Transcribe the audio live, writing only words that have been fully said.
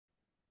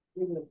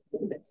All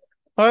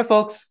right,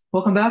 folks,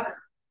 welcome back.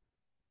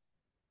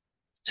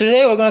 So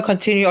today we're going to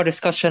continue our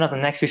discussion of the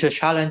next research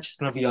challenge. It's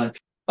going to be on.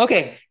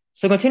 Okay,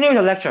 so continuing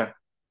the lecture.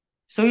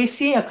 So we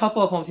see a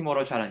couple of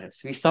multimodal challenges.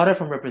 We started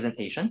from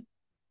representation,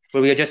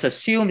 where we had just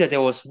assumed that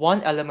there was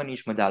one element in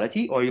each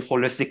modality, or you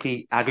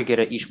holistically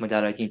aggregated each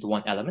modality into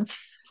one element,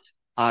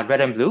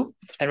 red and blue.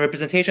 And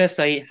representation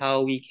study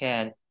how we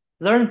can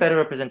learn better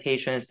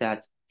representations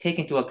that take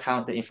into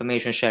account the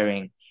information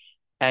sharing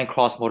and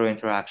cross-modal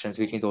interactions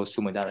between those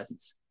two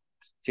modalities.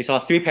 So you saw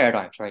three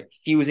paradigms, right?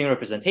 Fusing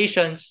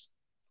representations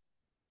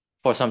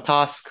for some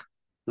task,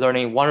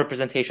 learning one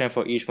representation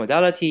for each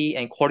modality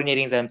and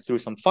coordinating them through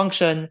some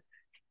function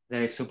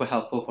that is super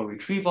helpful for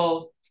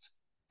retrieval,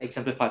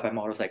 exemplified by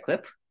models like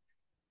CLIP.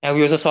 And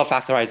we also saw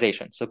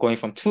factorization. So going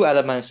from two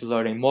elements to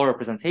learning more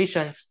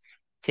representations,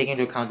 taking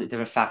into account the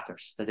different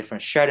factors, the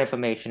different shared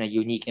information and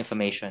unique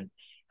information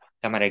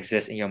that might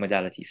exist in your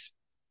modalities.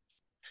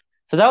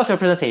 So that was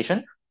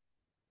representation.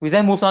 We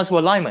then moved on to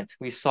alignment.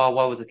 We saw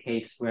what was the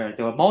case where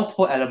there were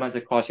multiple elements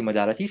across your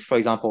modalities. For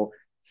example,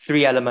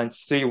 3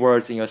 elements, 3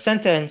 words in your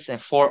sentence, and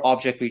 4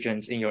 object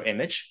regions in your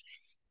image.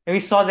 And we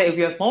saw that if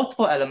you have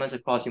multiple elements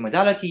across your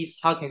modalities,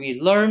 how can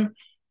we learn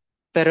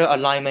better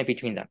alignment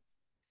between them?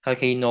 How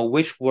can you know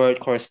which word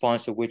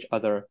corresponds to which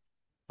other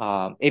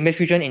image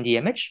region in the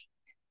image?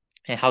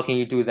 And how can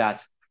you do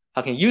that?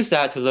 How can you use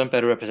that to learn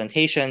better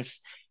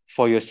representations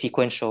for your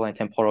sequential and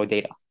temporal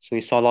data? So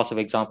we saw lots of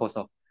examples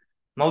of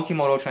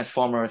multimodal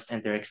transformers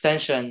and their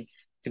extension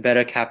to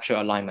better capture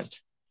alignment.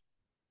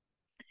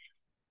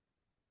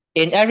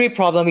 In every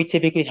problem, we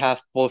typically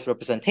have both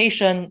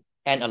representation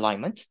and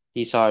alignment.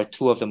 These are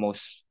two of the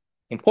most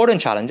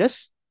important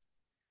challenges.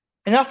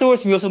 And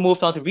afterwards, we also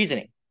moved on to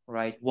reasoning,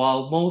 right?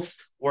 While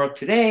most work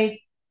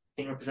today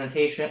in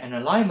representation and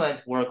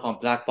alignment work on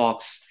black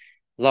box,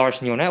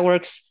 large neural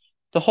networks,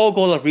 the whole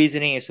goal of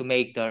reasoning is to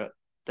make the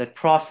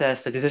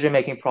process, the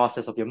decision-making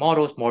process of your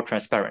models more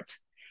transparent.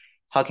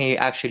 How can you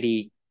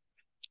actually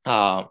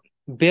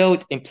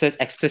build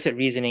explicit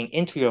reasoning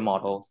into your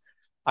model,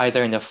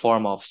 either in the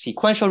form of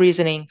sequential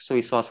reasoning. So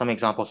we saw some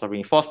examples of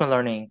reinforcement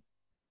learning.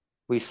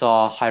 We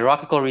saw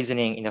hierarchical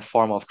reasoning in the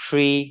form of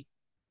tree,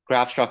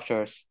 graph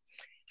structures.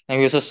 And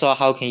we also saw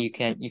how you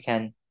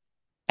can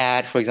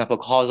add, for example,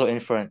 causal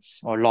inference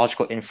or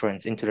logical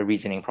inference into the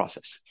reasoning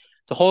process.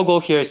 The whole goal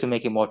here is to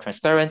make it more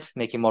transparent,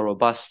 make it more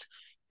robust,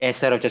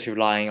 instead of just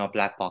relying on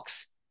black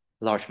box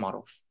large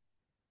models.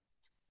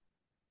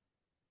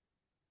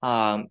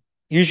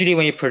 Usually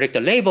when you predict a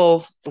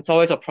label, it's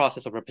always a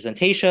process of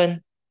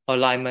representation,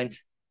 alignment,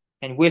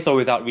 and with or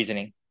without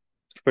reasoning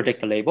to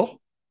predict a label.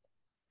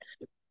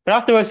 But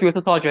afterwards, we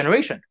also saw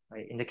generation,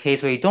 right? In the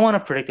case where you don't want to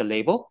predict a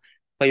label,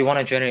 but you want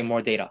to generate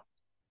more data.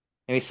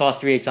 And we saw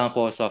 3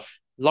 examples of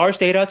large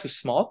data to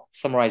small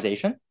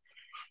summarization.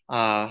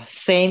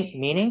 Same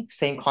meaning,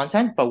 same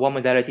content, but one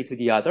modality to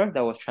the other,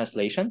 that was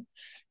translation.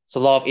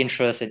 So a lot of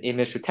interest in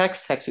image to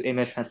text, text to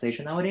image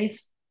translation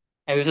nowadays.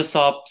 And we also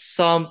saw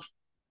some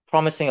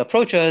promising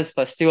approaches,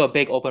 but still a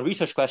big open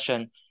research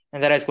question,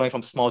 and that is going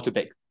from small to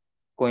big,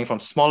 going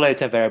from small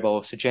latent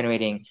variables to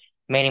generating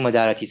many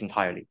modalities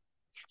entirely.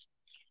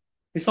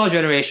 We saw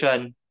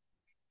generation,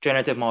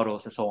 generative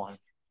models, and so on.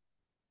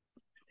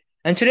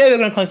 And today we're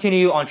going to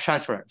continue on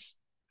transference.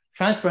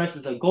 Transference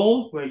is a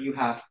goal where you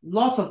have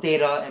lots of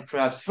data and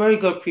perhaps very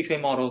good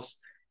pre-trained models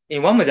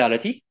in one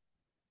modality,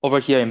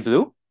 over here in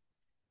blue,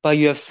 but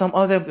you have some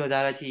other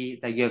modality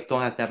that you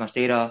don't have that much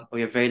data, or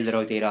you have very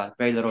little data,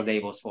 very little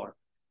labels for.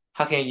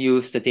 How can you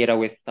use the data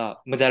with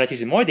modalities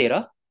with more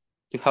data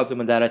to help the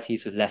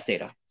modalities with less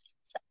data?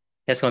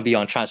 That's going to be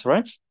on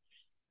transference.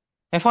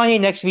 And finally,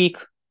 next week,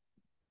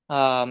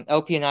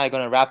 LP and I are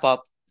going to wrap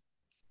up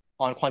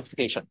on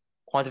quantification.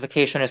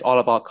 Quantification is all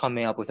about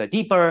coming up with a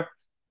deeper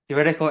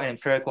theoretical and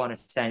empirical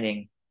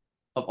understanding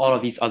of all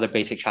of these other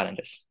basic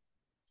challenges.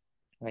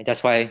 Right?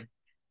 That's why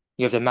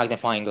you have the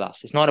magnifying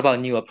glass. It's not about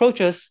new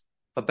approaches,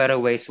 but better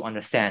ways to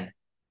understand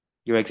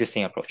your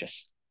existing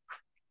approaches.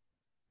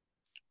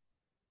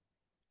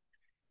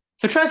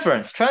 So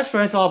transference.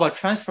 Transference is all about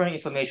transferring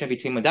information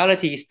between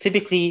modalities,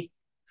 typically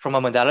from a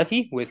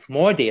modality with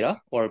more data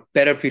or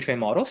better pre-trained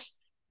models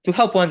to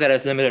help one that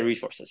has limited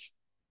resources.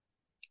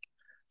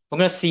 We're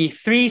going to see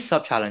 3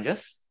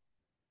 sub-challenges.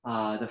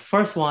 The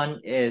first one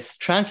is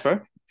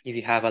transfer. If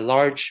you have a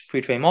large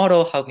pre-trained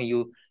model, how can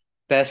you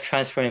best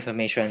transfer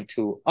information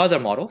to other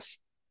models?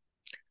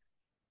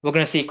 We're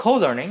going to see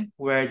co-learning,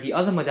 where the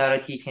other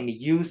modality can be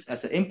used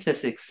as an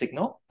implicit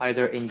signal,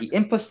 either in the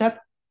input step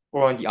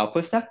or in the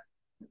output step.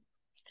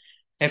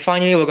 And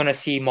finally, we're going to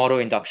see model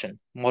induction.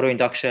 Model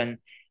induction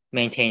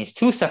maintains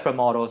 2 separate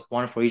models,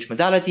 one for each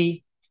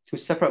modality, 2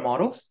 separate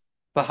models,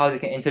 but how they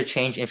can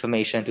interchange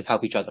information to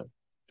help each other.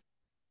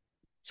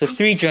 So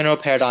 3 general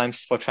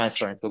paradigms for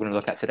transference we're going to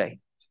look at today.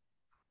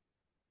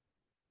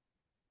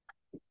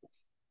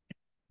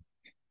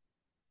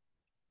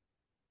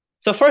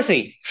 So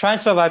firstly,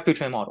 transfer via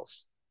pre-trained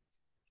models.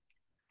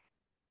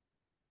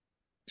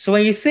 So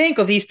when you think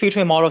of these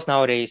pre-trained models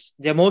nowadays,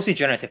 they're mostly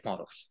generative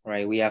models,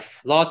 right? We have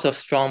lots of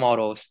strong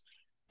models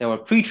that were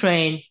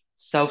pre-trained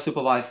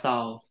self-supervised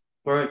styles,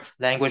 BERT,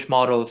 language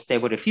models,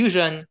 stable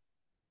diffusion,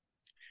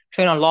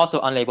 train on lots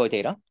of unlabeled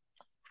data.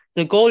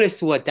 The goal is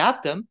to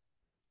adapt them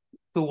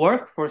to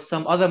work for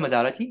some other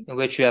modality in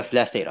which you have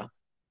less data,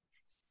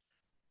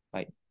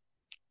 right?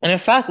 And in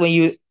fact, when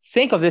you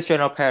think of this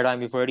general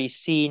paradigm, you've already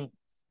seen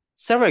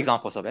several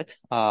examples of it.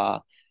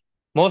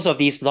 Most of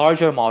these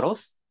larger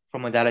models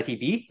from modality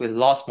B with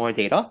lots more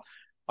data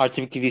are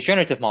typically these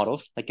generative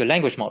models, like your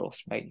language models,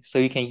 right? So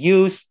you can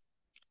use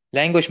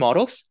language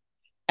models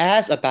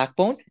as a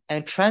backbone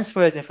and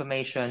transfer its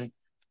information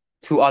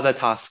to other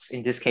tasks,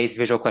 in this case,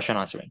 visual question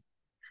answering.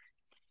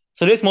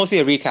 So this is mostly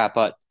a recap,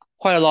 but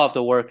quite a lot of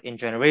the work in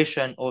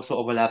generation also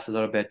overlaps a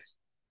little bit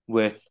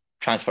with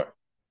transfer.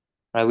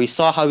 Right? We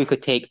saw how we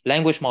could take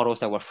language models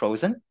that were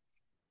frozen.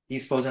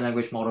 These frozen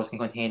language models can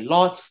contain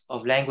lots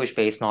of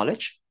language-based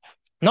knowledge,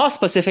 not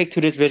specific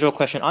to this visual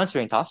question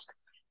answering task.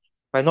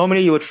 Right?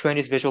 Normally, you would train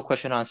this visual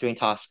question answering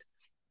task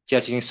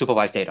just using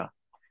supervised data.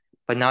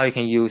 But now you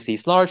can use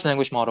these large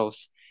language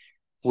models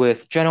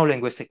with general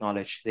linguistic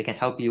knowledge. They can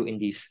help you in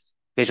these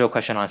visual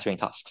question answering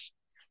tasks.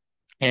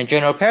 And a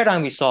general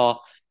paradigm we saw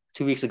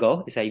 2 weeks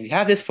ago is that if you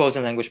have this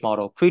frozen language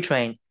model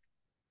pre-trained,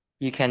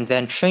 you can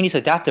then train these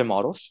adapter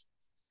models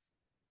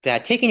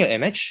that take in your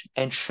image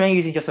and train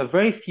using just a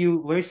very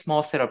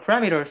small set of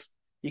parameters.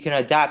 You can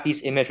adapt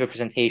these image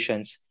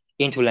representations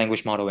into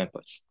language model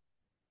inputs.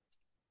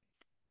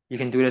 You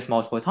can do this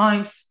multiple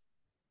times.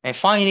 And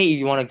finally, if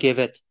you want to give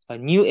it a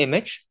new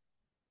image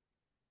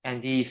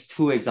and these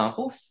two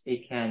examples,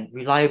 it can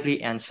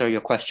reliably answer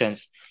your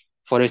questions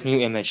for this new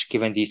image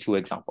given these two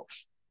examples.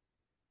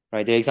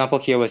 Right? The example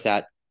here was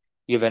that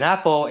you have an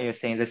apple and you're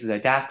saying this is a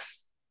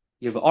dax.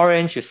 You have an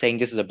orange, you're saying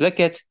this is a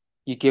blicket.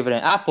 You give it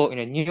an apple in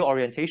a new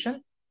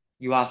orientation.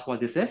 You ask what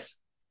this is.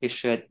 It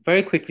should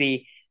very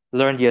quickly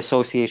learn the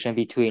association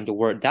between the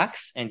word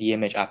dax and the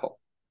image apple.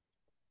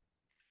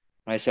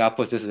 Right? So I'll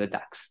put this as a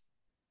dax.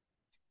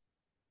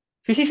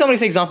 You see some of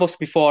these examples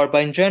before,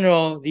 but in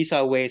general, these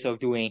are ways of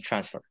doing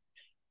transfer.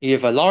 You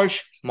have a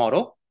large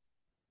model,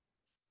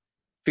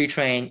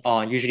 pre-trained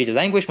on usually the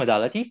language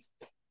modality.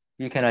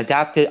 You can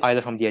adapt it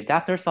either from the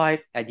adapter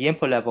side at the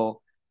input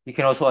level. You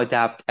can also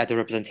adapt at the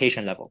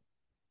representation level.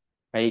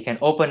 Right? You can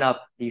open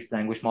up these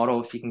language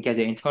models. You can get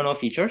the internal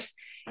features,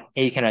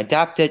 and you can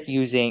adapt it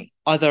using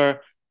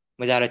other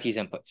modalities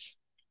inputs.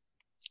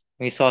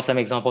 We saw some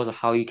examples of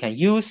how you can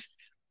use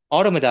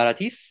auto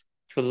modalities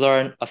to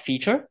learn a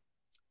feature,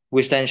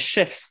 which then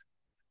shifts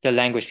the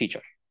language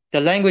feature. The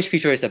language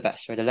feature is the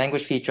best, right? The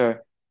language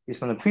feature is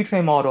from the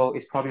pre-trained model,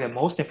 is probably the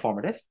most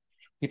informative.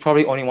 You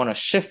probably only want to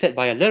shift it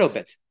by a little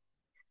bit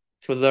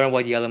to learn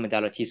what the other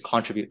modalities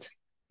contribute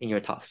in your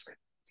task.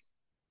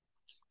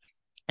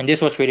 And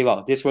this works really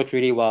well. This works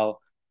really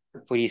well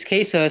for these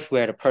cases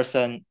where the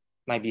person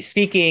might be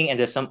speaking and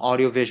there's some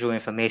audio-visual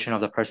information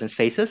of the person's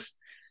faces.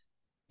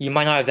 You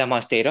might not have that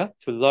much data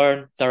to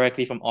learn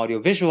directly from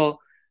audio-visual,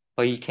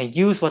 but you can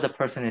use what the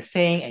person is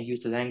saying and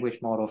use the language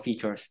model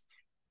features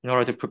in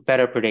order to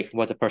better predict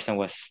what the person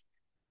was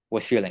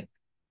feeling.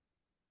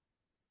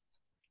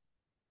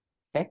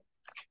 Okay.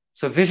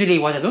 So visually,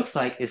 what it looks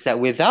like is that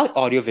without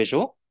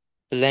audio-visual,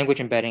 the language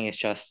embedding is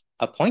just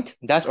a point.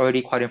 That's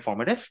already quite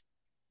informative.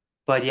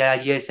 But the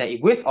idea is that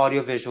with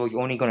audio-visual,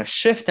 you're only going to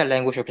shift that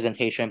language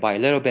representation by a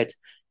little bit,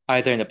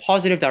 either in the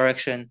positive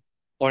direction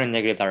or in the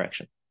negative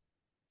direction.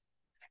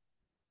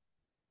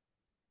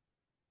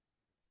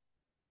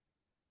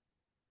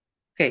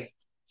 Okay.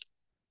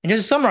 And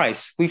just to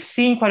summarize, we've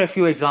seen quite a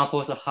few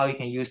examples of how you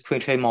can use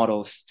pre-trained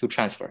models to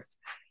transfer.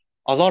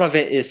 A lot of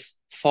it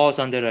falls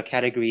under the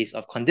categories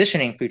of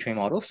conditioning pre-trained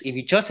models. If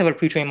you just have a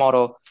pre-trained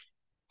model,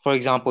 for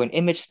example, in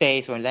image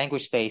space or in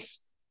language space,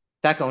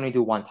 that can only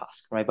do one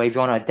task, right? But if you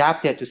want to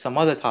adapt it to some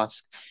other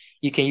task,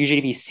 you can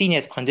usually be seen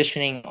as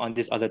conditioning on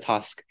this other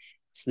task,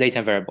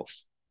 latent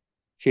variables.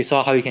 So you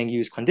saw how you can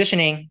use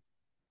conditioning,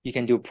 you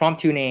can do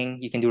prompt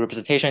tuning, you can do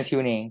representation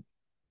tuning,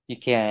 you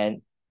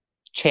can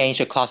change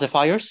the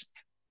classifiers,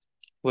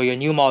 where your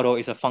new model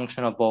is a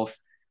function of both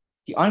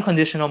the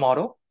unconditional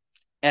model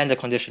and the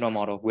conditional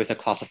model with a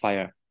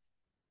classifier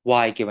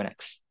y given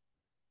x.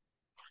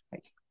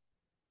 Right.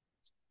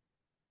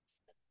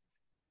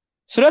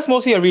 So that's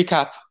mostly a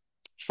recap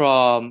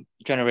from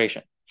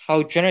generation.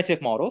 How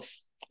generative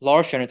models,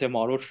 large generative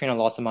models train on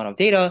lots amount of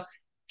data,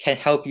 can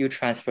help you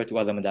transfer to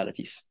other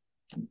modalities.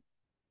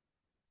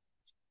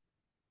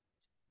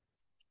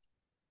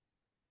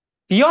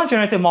 Beyond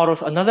generative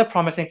models, another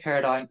promising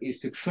paradigm is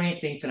to train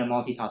things in a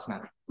multitask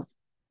manner.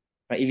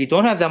 Right? If you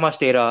don't have that much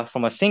data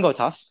from a single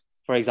task,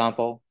 for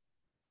example,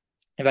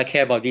 if I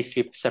care about these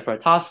 3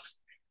 separate tasks,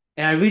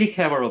 and I really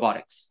care about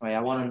robotics, right? I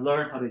want to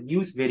learn how to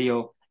use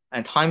video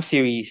and time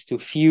series to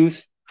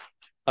fuse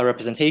a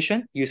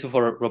representation useful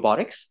for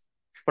robotics.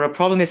 But the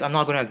problem is I'm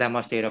not going to have that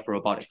much data for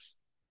robotics,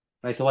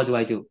 right? So what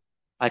do?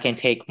 I can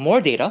take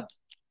more data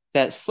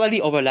that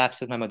slightly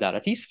overlaps with my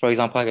modalities. For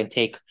example, I can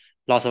take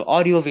lots of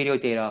audio, video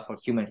data for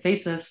human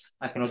faces.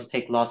 I can also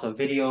take lots of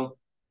video,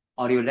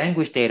 audio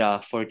language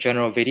data for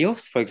general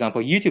videos, for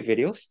example, YouTube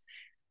videos.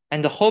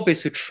 And the hope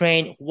is to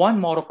train one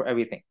model for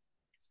everything.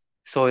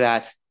 so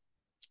that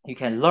you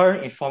can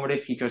learn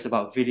informative features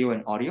about video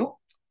and audio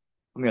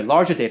from your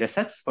larger data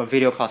sets for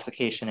video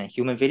classification and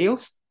human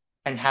videos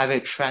and have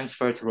it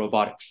transferred to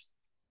robotics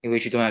in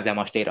which you don't have that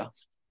much data.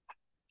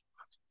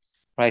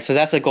 Right? So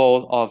that's the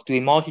goal of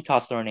doing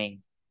multitask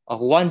learning of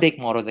one big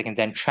model that can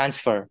then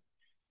transfer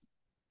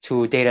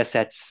to data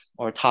sets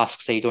or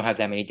tasks that you don't have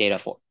that many data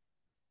for.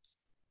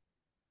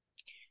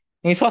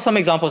 And you saw some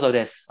examples of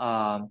this,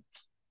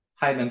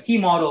 HiMMT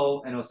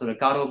model and also the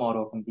Gato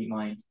model from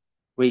DeepMind,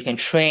 where you can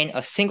train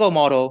a single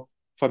model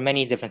for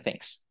many different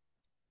things.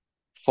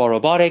 For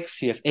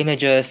robotics, you have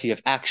images, you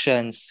have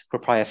actions,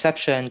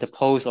 proprioception, the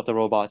pose of the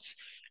robots.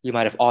 You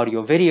might have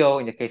audio, video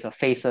in the case of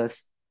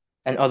faces,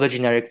 and other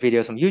generic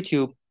videos from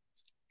YouTube.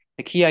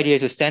 The key idea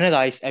is to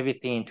standardize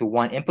everything into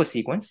one input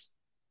sequence,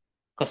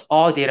 because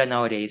all data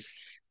nowadays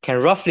can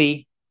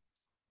roughly,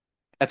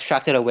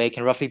 abstracted away,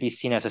 can roughly be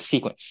seen as a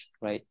sequence,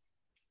 right?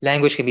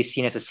 Language can be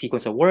seen as a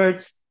sequence of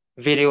words,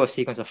 video a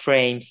sequence of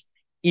frames,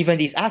 even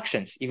these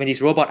actions, even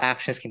these robot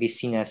actions can be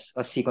seen as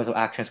a sequence of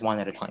actions one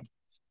at a time.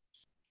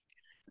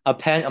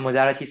 Append a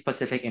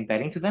modality-specific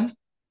embedding to them.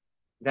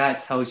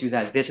 That tells you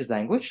that this is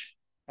language,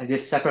 and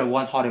this separate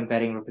one-hot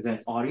embedding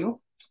represents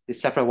audio. This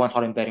separate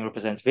one-hot embedding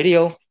represents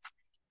video.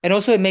 And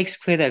also it makes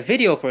clear that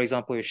video, for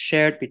example, is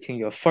shared between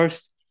your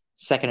first,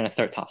 second, and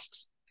third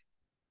tasks.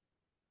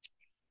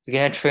 You're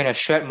going to train a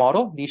shared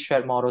model. These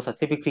shared models are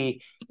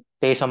typically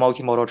based on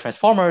multimodal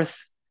transformers.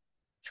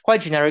 It's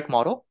quite generic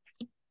model.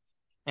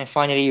 And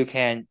finally, you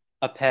can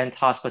append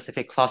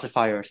task-specific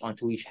classifiers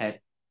onto each head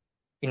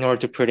in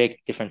order to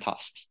predict different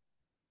tasks.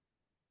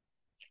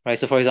 Right.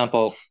 So for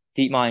example,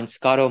 DeepMind's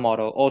Gato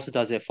model also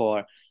does it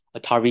for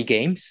Atari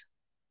games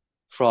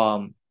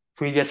from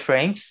previous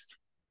frames,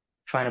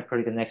 trying to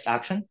predict the next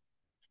action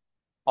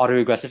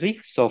auto-regressively.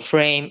 So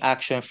frame,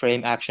 action,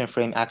 frame, action,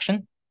 frame,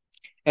 action,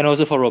 and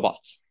also for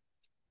robots.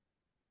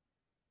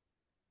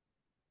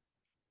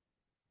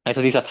 And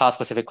so these are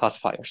task-specific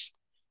classifiers.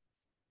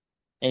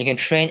 And you can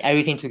train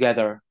everything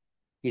together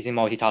using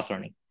multitask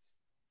learning.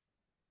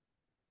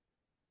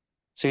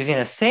 So using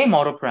the same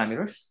model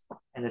parameters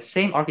and the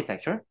same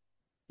architecture,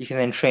 you can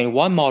then train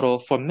one model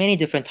for many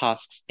different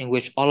tasks in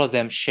which all of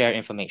them share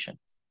information.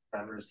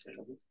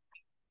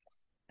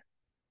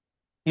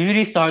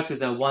 Usually starts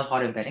with a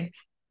one-hot embedding,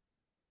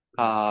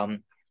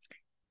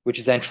 which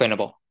is then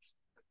trainable.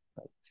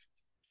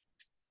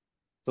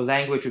 So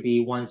language would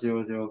be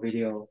 100,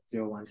 video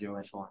 010,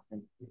 and so on,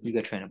 and you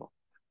get trainable.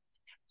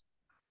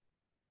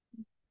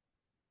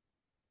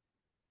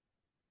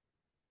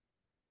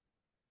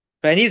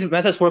 But these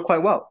methods work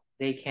quite well.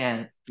 You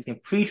can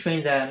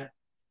pre-train them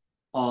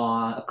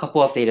on a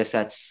couple of data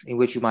sets in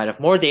which you might have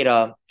more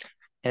data,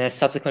 and then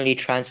subsequently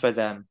transfer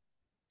them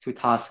to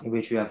tasks in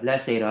which you have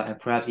less data and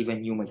perhaps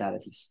even new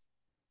modalities.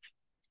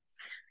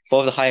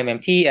 Both the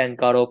HiMMT and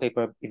Gato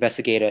paper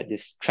investigated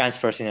this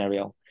transfer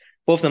scenario,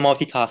 both the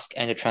multitask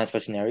and the transfer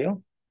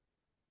scenario.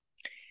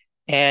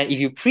 And if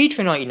you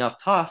pre-train on enough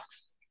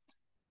tasks,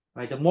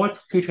 right, the more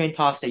pre-trained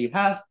tasks that you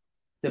have,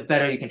 the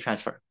better you can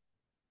transfer,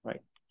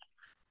 right?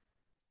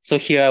 So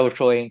here we're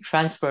showing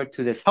transfer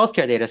to this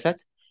healthcare data set,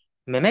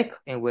 Mimic,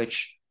 in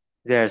which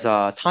there's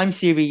a time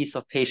series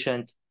of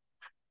patient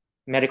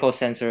medical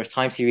sensors,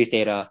 time series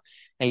data,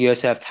 and you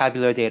also have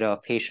tabular data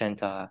of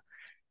patient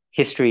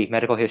history,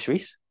 medical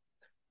histories.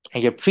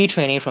 And you're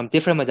pre-training from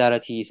different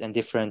modalities and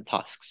different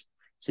tasks.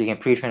 So you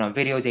can pre-train on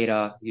video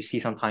data, you see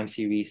some time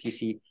series, you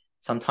see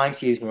some time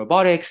series in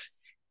robotics,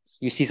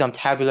 you see some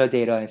tabular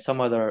data in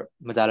some other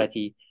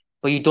modality,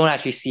 but you don't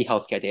actually see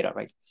healthcare data,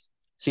 right?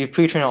 So you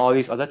pre-train on all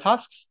these other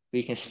tasks, but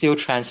you can still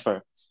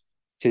transfer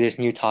to this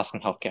new task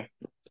in healthcare.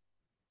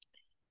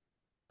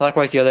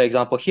 Likewise, the other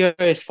example here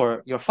is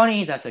for your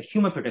funny, that's a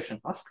humor prediction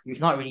task. You've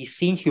not really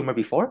seen humor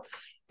before,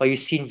 but you've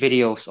seen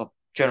videos of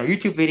general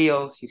YouTube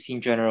videos, you've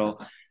seen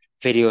general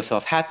videos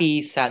of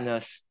happy,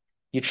 sadness.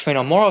 You train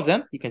on more of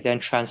them, you can then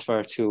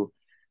transfer to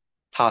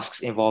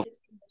tasks involved.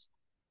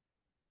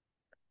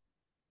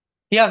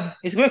 Yeah,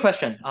 it's a great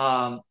question.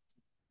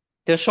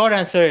 The short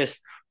answer is,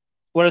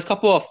 well, there's a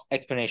couple of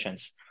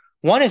explanations.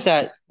 One is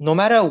that no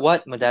matter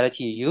what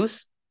modality you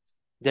use,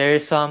 there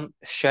is some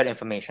shared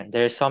information.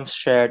 There is some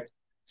shared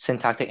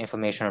syntactic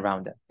information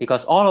around it,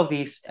 because all of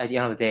these, at the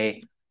end of the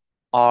day,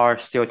 are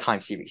still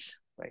time series,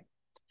 right?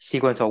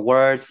 Sequence of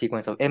words,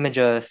 sequence of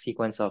images,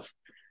 sequence of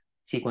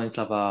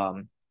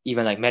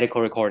even like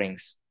medical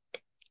recordings.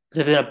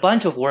 There's been a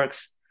bunch of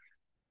works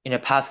in the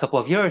past couple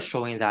of years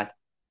showing that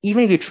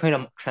even if you train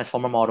a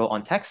transformer model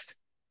on text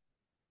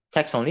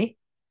only,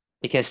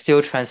 it can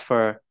still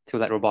transfer to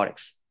like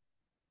robotics,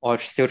 or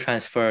still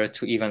transfer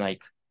to even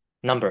like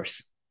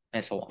numbers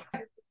and so on.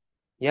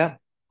 Yeah.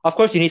 Of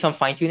course, you need some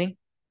fine tuning.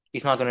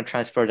 It's not going to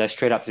transfer the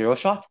straight up zero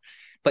shot,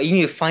 but even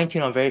if you fine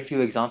tune on very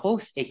few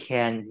examples, it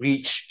can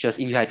reach just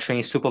if you had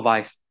trained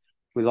supervised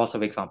with lots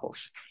of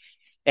examples.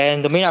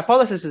 And the main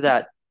hypothesis is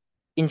that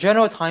in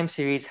general, time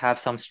series have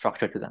some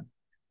structure to them.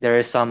 There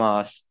is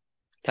some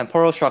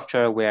temporal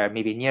structure where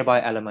maybe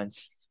nearby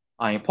elements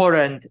are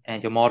important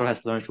and your model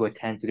has learned to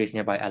attend to these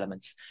nearby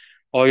elements.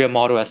 Or your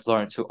model has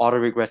learned to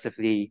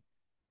auto-regressively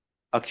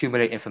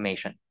accumulate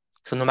information.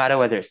 So no matter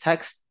whether it's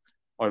text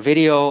or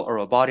video or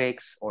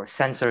robotics or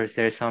sensors,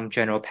 there's some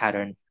general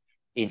pattern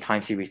in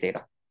time series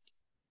data.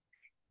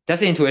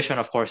 That's the intuition,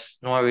 of course.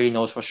 No one really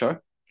knows for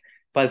sure.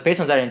 But based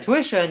on that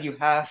intuition, you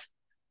have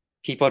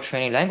people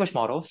training language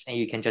models, and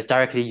you can just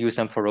directly use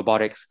them for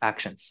robotics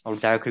actions or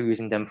directly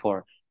using them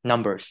for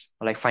numbers,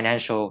 like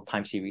financial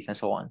time series and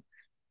so on.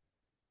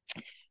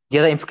 The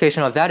other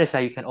implication of that is that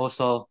you can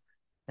also,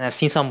 and I've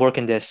seen some work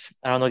in this,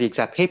 I don't know the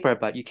exact paper,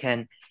 but you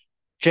can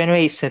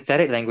generate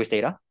synthetic language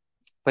data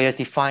by just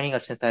defining a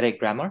synthetic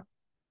grammar,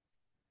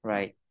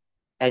 right?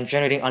 And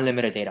generating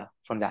unlimited data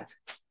from that.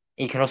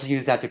 And you can also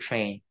use that to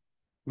train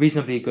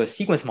reasonably good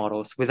sequence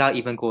models without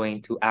even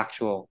going to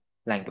actual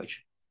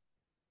language.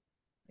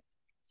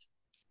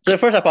 So the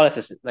first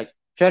hypothesis, like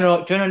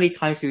generally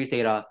time series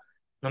data,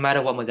 no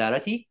matter what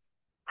modality,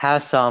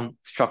 has some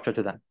structure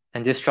to them.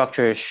 And this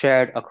structure is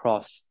shared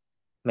across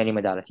many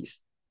modalities.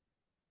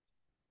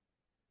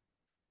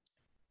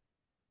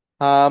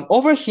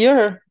 Over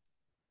here,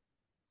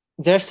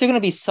 there's still going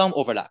to be some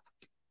overlap,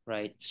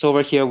 right? So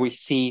over here, we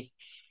see,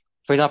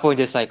 for example, in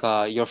this like,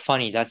 you're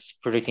funny, that's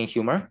predicting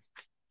humor.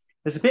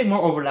 There's a bit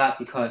more overlap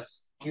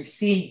because you've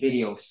seen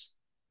videos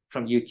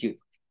from YouTube.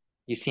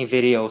 You've seen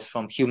videos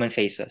from human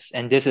faces,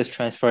 and this is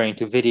transferring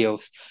to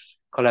videos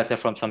collected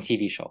from some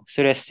TV show.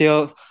 So there's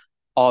still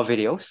all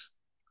videos.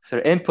 So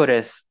the input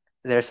is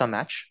there's some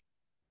match.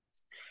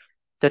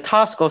 The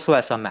task also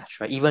has some match,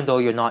 right? Even though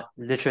you're not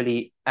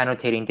literally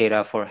annotating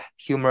data for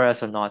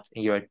humorous or not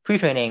in your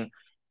pre-training,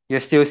 you're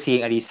still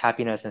seeing at least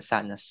happiness and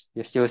sadness.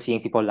 You're still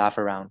seeing people laugh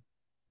around.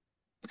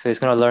 So it's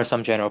going to learn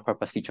some general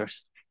purpose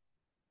features.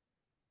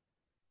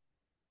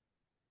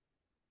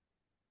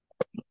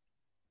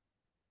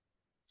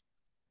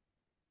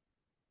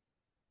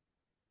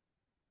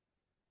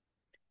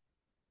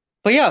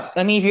 But yeah,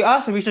 I mean, if you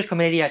ask the research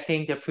committee, I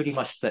think they're pretty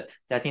much split.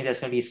 I think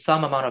there's going to be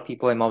some amount of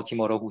people in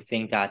multimodal who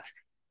think that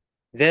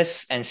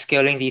this and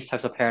scaling these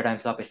types of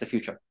paradigms up is the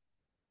future,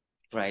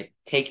 right?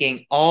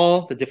 Taking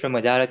all the different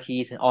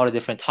modalities and all the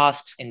different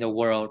tasks in the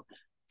world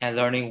and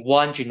learning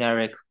one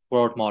generic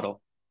world model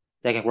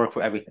that can work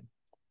for everything.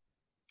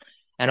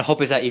 And the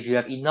hope is that if you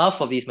have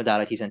enough of these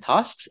modalities and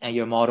tasks and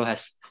your model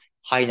has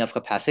high enough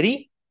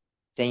capacity,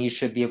 then you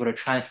should be able to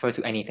transfer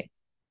to anything,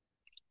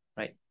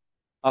 right?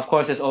 Of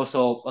course, there's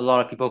also a lot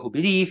of people who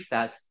believe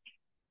that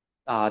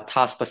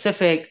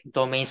task-specific,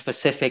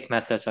 domain-specific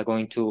methods are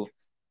going to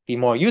be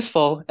more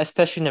useful,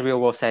 especially in the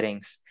real-world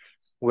settings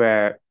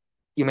where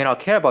you may not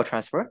care about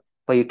transfer,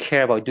 but you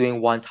care about doing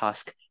one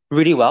task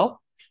really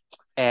well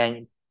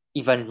and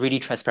even really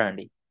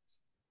transparently,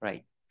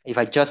 right? If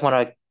I just want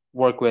to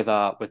work with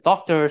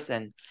doctors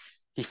and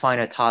define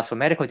a task for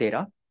medical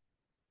data,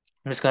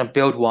 I'm just going to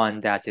build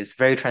one that is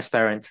very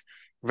transparent,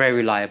 very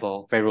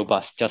reliable, very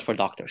robust, just for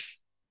doctors.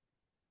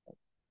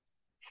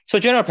 So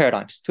general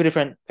paradigms, two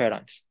different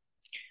paradigms.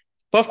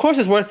 But of course,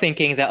 it's worth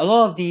thinking that a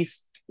lot of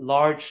these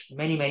large,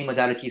 many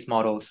modalities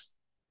models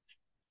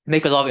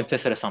make a lot of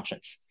implicit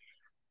assumptions.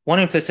 One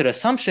implicit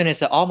assumption is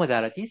that all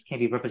modalities can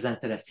be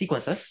represented as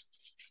sequences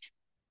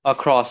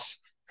across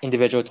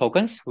individual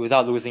tokens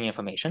without losing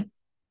information.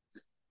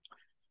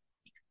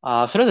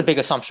 So that's a big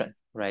assumption,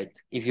 right?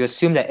 If you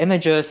assume that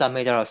images are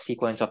made out of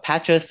sequence or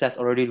patches, that's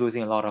already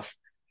losing a lot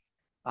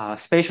of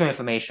spatial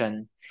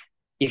information.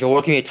 If you're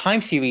working with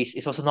time series,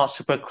 it's also not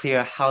super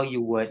clear how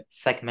you would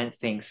segment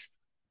things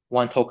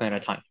one token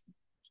at a time,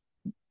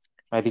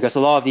 right? Because a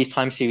lot of these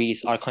time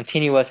series are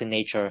continuous in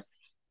nature.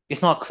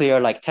 It's not clear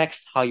like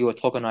text how you would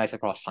tokenize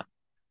across time.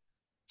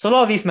 So a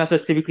lot of these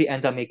methods typically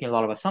end up making a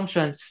lot of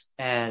assumptions,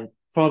 and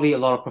probably a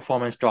lot of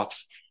performance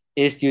drops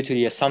is due to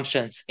the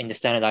assumptions in the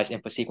standardized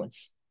input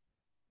sequence.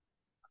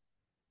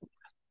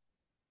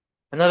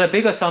 Another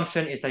big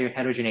assumption is that your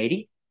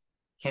heterogeneity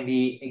can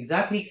be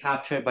exactly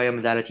captured by your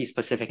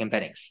modality-specific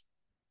embeddings.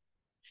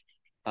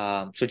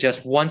 So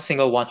just one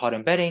single one-hot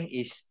embedding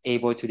is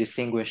able to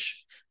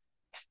distinguish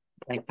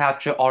and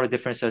capture all the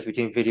differences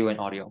between video and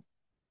audio.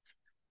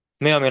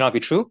 May or may not be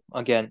true.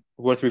 Again,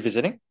 worth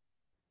revisiting.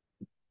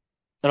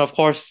 And of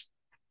course,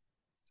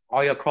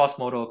 all your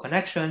cross-modal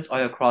connections, all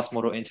your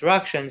cross-modal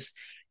interactions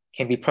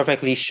can be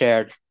perfectly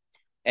shared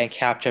and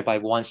captured by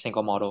one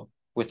single model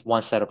with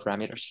one set of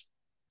parameters.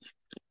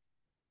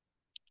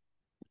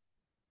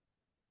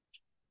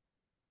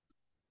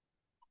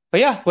 But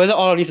yeah, whether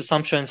all of these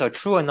assumptions are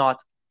true or not,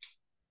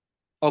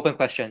 open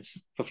questions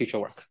for future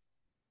work.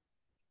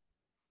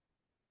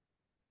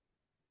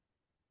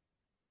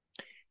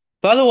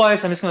 But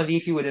otherwise, I'm just going to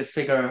leave you with this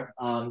figure.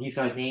 These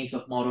are names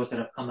of models that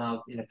have come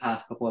out in the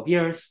past couple of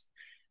years,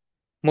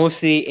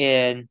 mostly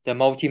in the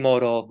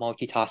multimodal,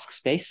 multitask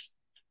space.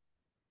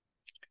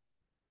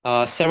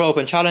 Several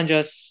open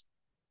challenges.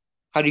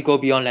 How do you go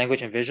beyond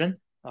language and vision?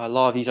 A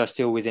lot of these are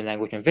still within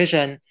language and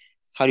vision.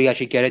 How do you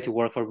actually get it to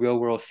work for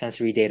real-world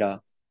sensory data?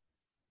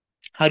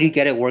 How do you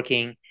get it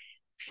working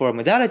for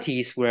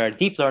modalities where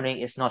deep learning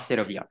is not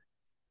state-of-the-art?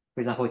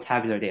 For example,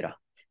 tabular data,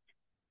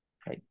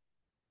 right?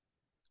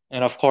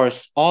 And of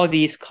course, all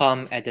these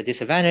come at the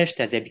disadvantage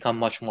that they become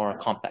much more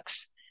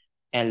complex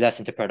and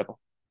less interpretable.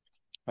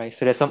 right?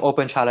 So there's some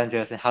open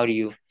challenges and how do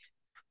you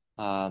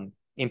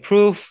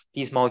improve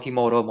these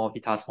multimodal,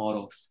 multitask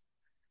models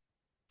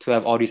to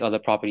have all these other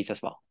properties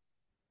as well.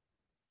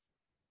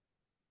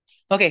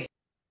 Okay,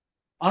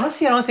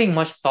 honestly, I don't think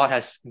much thought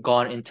has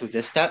gone into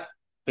this step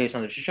based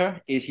on the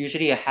literature. It's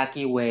usually a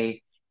hacky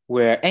way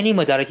where any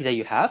modality that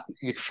you have,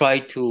 you try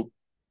to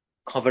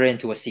convert it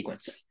into a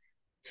sequence.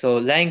 So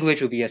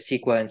language will be a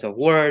sequence of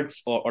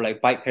words or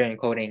like byte pair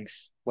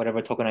encodings,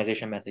 whatever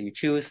tokenization method you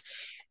choose.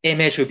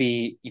 Image would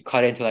be you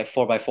cut into like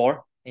 4x4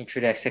 and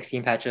treat it like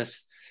 16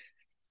 patches.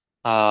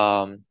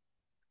 Audio,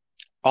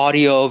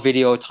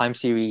 video, time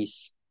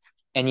series,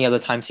 any other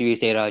time series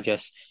data,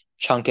 just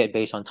chunk it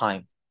based on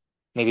time,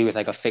 maybe with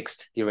like a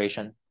fixed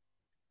duration.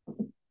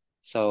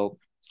 So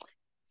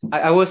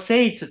I would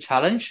say it's a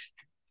challenge.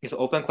 It's an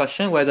open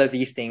question whether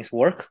these things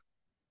work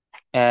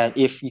and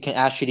if you can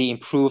actually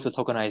improve the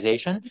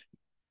tokenization.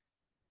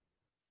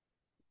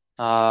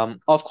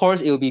 Of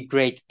course, it would be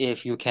great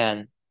if you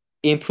can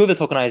improve the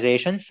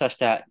tokenization such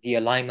that the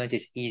alignment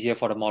is easier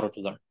for the model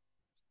to learn.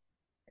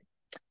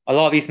 A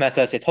lot of these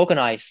methods, they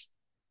tokenize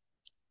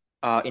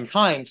in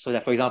time so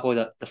that, for example,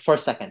 the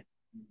first second,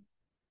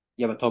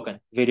 you have a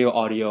token, video,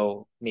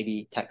 audio,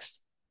 maybe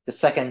text. The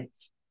second,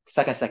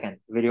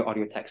 video,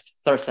 audio, text.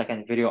 Third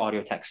second, video,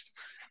 audio, text.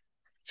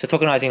 So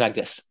tokenizing like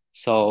this.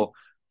 So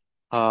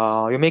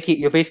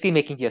you're basically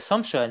making the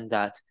assumption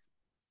that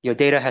your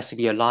data has to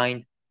be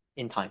aligned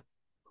in time.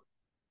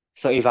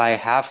 So if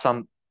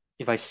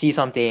I see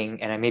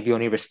something and I maybe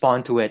only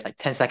respond to it like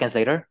 10 seconds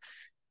later,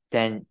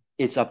 then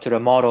it's up to the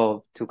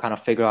model to kind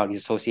of figure out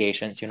these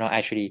associations. You're not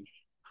actually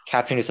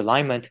capturing this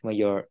alignment when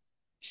you're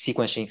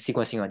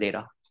sequencing your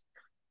data.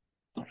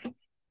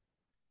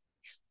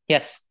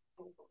 Yes.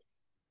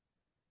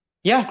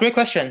 Yeah, great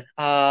question.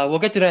 We'll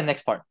get to that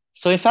next part.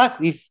 So in fact,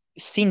 we've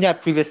seen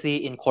that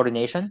previously in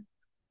coordination,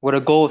 where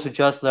the goal is to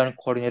just learn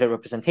coordinated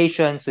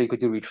representation. So you could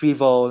do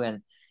retrieval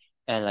and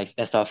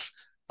stuff.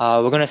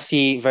 We're gonna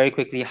see very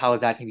quickly how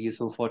that can be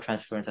useful for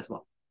transference as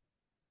well.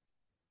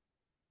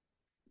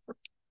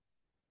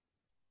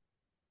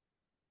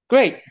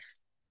 Great.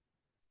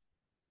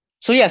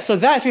 So yeah, so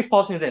that actually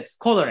falls into this,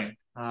 co-learning.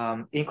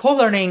 In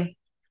co-learning,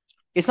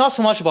 it's not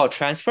so much about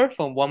transfer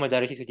from one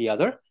modality to the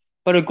other,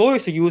 but the goal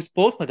is to use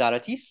both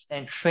modalities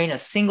and train a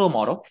single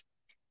model,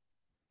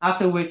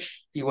 after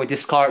which you will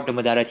discard the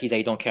modality that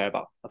you don't care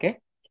about, okay?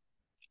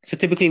 So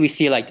typically we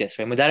see it like this,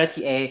 right?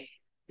 Modality A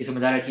is a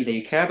modality that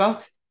you care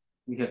about.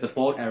 We have the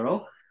bold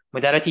arrow.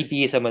 Modality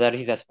B is a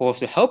modality that's supposed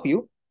to help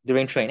you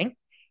during training.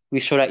 We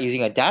show that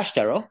using a dashed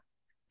arrow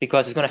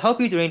because it's going to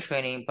help you during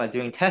training, but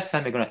during test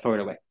time, you're going to throw it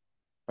away,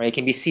 right? It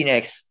can be seen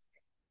as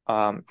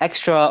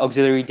extra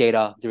auxiliary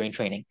data during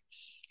training.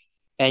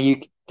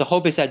 And the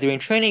hope is that during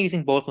training,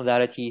 using both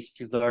modalities,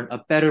 you learn a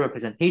better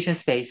representation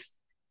space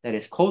that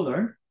is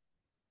co-learned,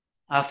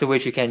 after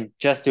which you can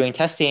just during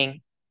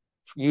testing,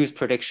 use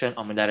prediction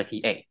on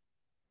modality A.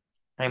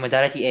 And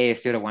modality A is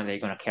still the one that you're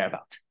going to care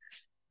about.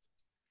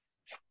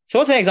 So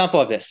what's an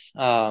example of this?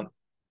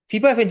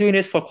 People have been doing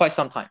this for quite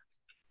some time.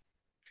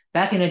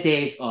 Back in the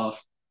days of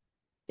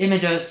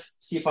images,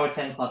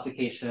 CFR10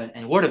 classification,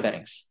 and word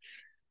embeddings.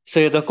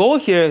 So the goal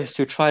here is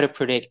to try to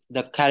predict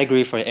the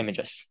category for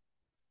images,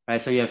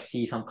 right? So you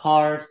see some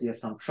cars, you have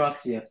some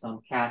trucks, you have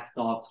some cats,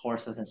 dogs,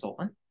 horses, and so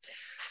on.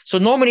 So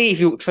normally if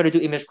you try to do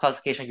image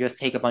classification, you just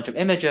take a bunch of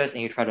images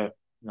and you try to,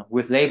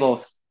 with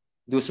labels,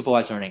 do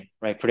supervised learning,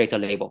 right? Predict a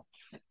label.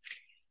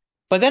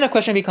 But then the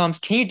question becomes,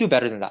 can you do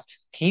better than that?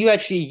 Can you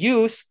actually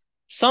use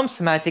some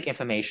semantic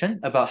information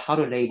about how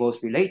the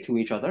labels relate to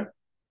each other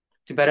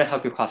to better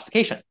help your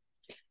classification?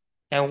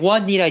 And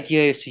one neat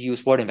idea is to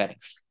use word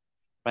embeddings,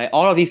 right?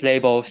 All of these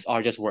labels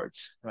are just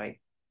words, right?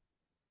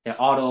 They're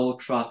auto,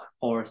 truck,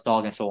 horse,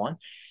 dog, and so on.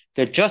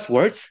 They're just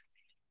words.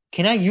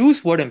 Can I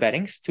use word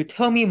embeddings to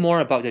tell me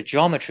more about the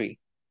geometry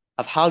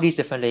of how these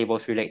different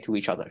labels relate to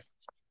each other?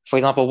 For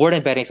example, word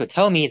embeddings will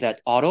tell me that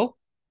auto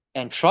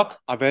and truck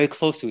are very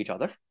close to each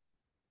other,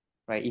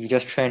 right? If you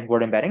just train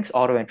word embeddings,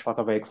 auto and truck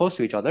are very close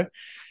to each other.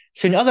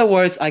 So in other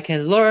words, I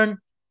can learn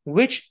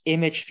which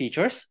image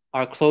features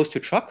are close to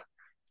truck,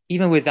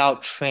 even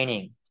without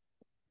training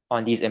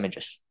on these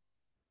images.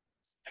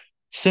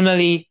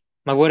 Similarly,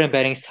 my word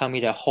embeddings tell me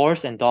that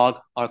horse and dog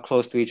are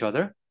close to each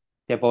other.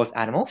 They're both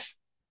animals.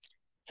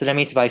 So that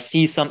means if I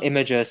see some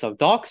images of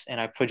dogs and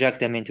I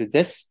project them into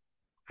this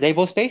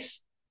label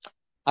space,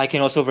 I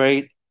can also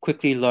very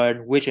quickly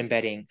learn which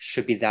embedding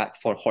should be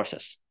that for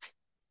horses,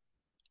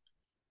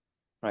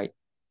 right?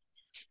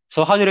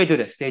 So how do they do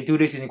this? They do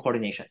this using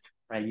coordination,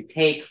 right? You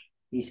take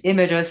these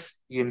images,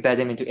 you embed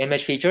them into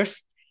image features.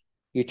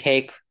 You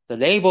take the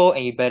label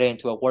and you embed it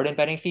into a word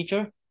embedding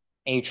feature,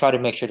 and you try to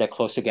make sure they're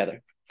close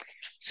together.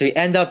 So you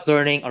end up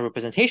learning a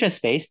representation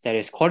space that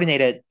is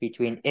coordinated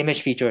between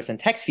image features and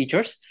text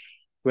features,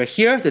 where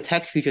here the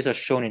text features are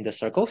shown in the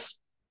circles.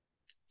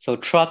 So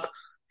truck,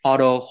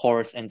 auto,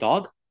 horse, and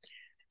dog.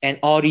 And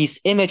all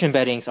these image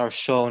embeddings are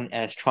shown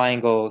as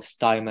triangles,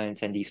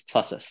 diamonds, and these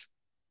pluses,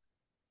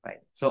 right?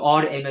 So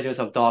all the images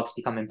of dogs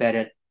become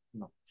embedded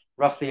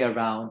roughly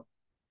around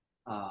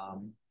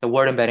the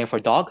word embedding for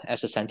dog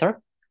as the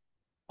center.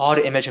 All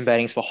the image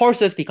embeddings for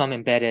horses become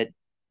embedded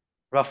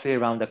roughly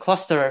around the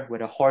cluster where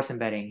the horse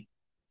embedding,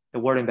 the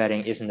word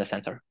embedding is in the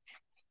center.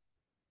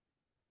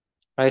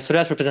 Right, so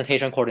that's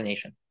representation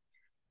coordination.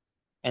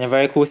 And a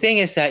very cool thing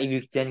is that if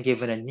you then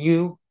given a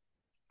new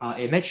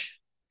image,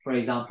 for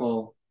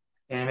example,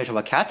 an image of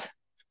a cat,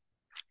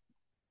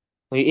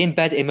 when you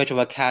embed the image of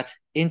a cat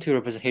into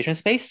representation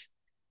space,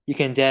 you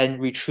can then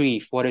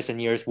retrieve what is the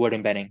nearest word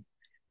embedding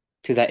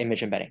to that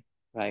image embedding,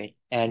 right?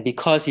 And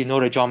because you know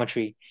the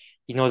geometry,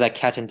 you know that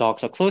cats and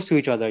dogs are close to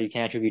each other, you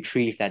can actually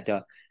retrieve that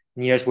the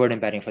nearest word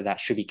embedding for that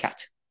should be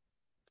cat,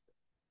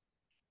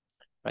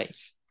 right?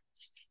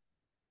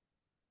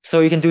 So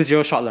you can do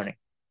zero-shot learning.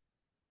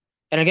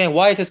 And again,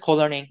 why is this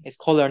co-learning? It's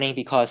co-learning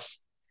because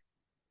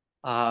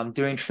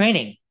during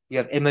training, you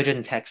have image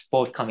and text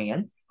both coming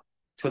in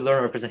to learn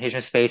a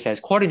representation space that is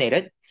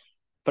coordinated.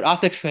 But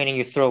after training,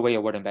 you throw away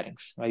your word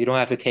embeddings, right? You don't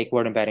have to take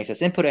word embeddings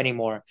as input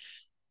anymore.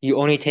 You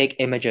only take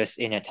images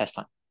in your test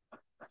time.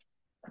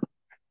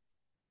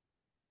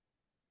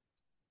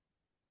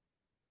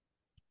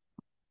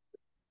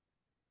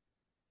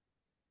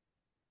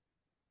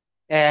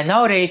 And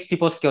nowadays,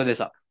 people scale this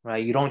up,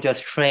 right? You don't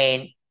just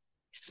train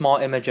small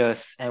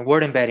images and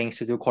word embeddings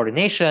to do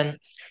coordination.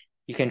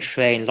 You can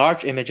train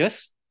large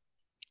images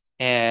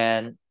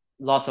and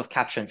lots of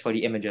captions for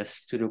the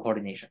images to do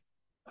coordination.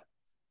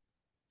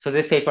 So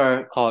this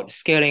paper called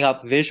Scaling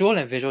Up Visual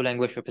and Visual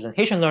Language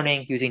Representation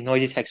Learning Using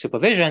Noisy Text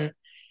Supervision.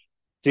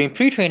 During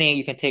pre-training,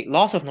 you can take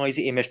lots of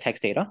noisy image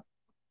text data,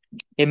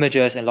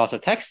 images and lots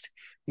of text,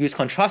 use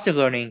contrastive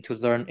learning to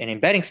learn an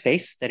embedding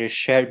space that is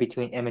shared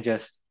between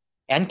images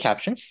and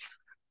captions.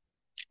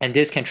 And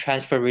this can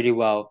transfer really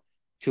well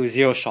to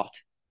zero-shot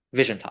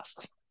vision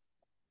tasks.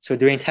 So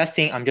during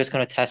testing, I'm just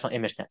going to test on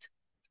ImageNet.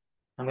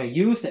 I'm going to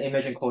use the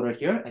image encoder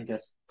here and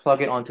just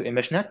plug it onto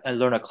ImageNet and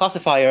learn a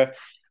classifier,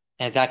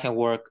 and that can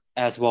work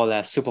as well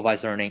as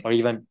supervised learning, or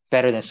even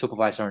better than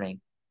supervised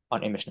learning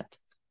on ImageNet.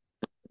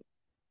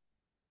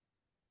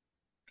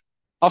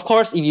 Of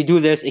course, if you do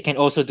this, it can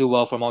also do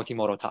well for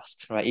multimodal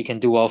tasks, right? You can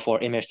do well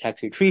for image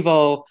text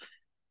retrieval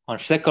on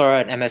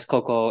Flickr and MS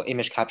Coco,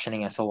 image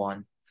captioning, and so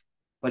on.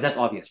 But that's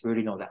obvious. We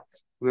already know that.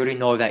 We already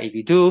know that if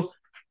you do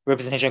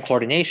representation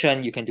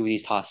coordination, you can do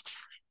these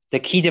tasks. The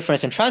key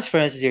difference in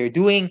transference is you're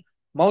doing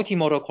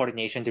multimodal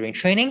coordination during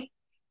training,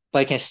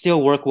 but it can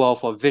still work well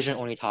for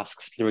vision-only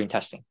tasks during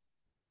testing.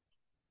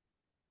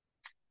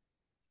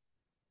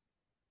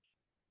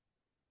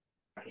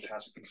 Any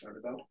tasks you're concerned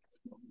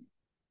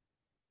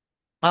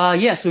about?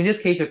 Yeah, so in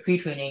this case, the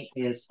pre-training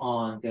is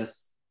on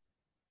this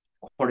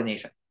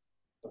coordination.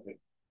 Okay.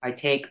 I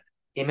take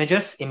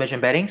images, image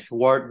embeddings,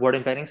 word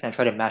embeddings, and I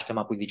try to match them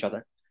up with each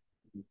other.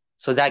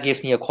 So that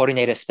gives me a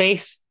coordinated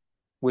space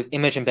with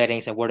image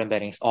embeddings and word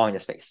embeddings all in the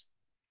space.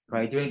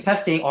 Right? During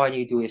testing, all I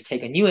need to do is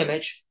take a new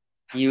image,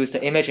 use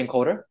the image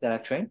encoder that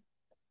I've trained,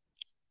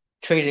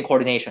 tracing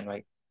coordination,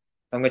 right?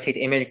 I'm going to take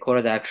the image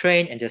encoder that I've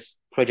trained and just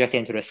project it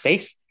into the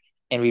space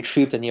and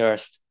retrieve the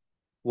nearest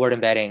word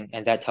embedding,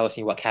 and that tells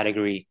me what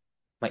category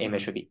my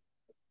image should be.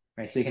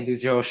 Right? So you can do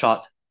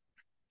zero-shot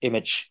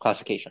image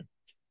classification.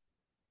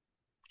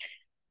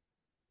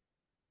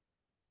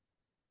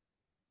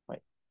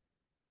 Right.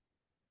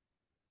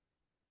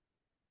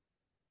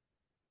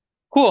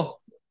 Cool.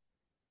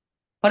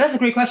 But that's a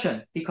great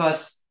question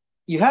because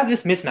you have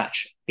this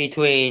mismatch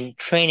between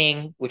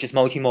training, which is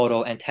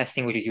multimodal, and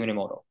testing, which is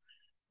unimodal,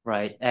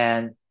 right?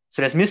 And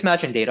so there's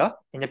mismatch in data.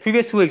 In the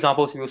previous two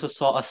examples, we also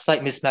saw a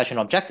slight mismatch in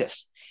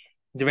objectives.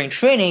 During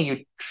training,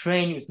 you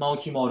train with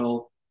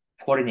multimodal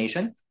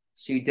coordination,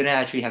 so you didn't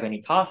actually have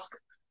any task.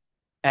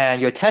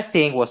 And your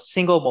testing was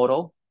single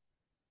modal,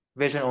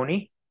 vision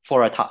only,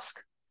 for a task.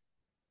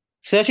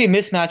 So actually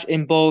mismatch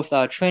in both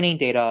training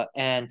data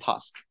and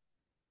task.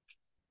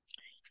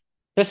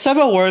 There's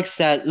several works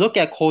that look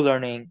at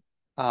co-learning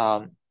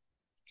where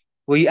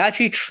you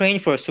actually train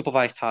for a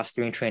supervised task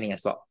during training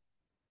as well.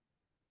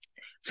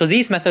 So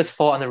these methods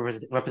fall under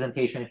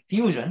representation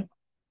fusion.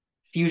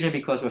 Fusion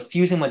because we're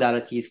fusing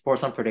modalities for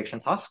some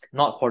prediction task,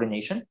 not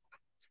coordination.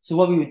 So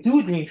what we would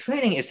do during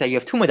training is that you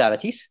have two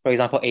modalities, for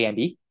example, A and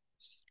B.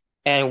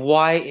 And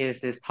why is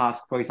this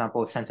task, for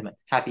example, sentiment,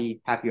 happy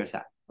or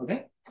sad,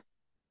 okay?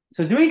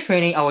 So during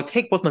training, I would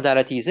take both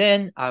modalities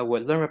in, I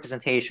would learn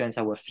representations,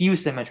 I would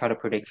fuse them and try to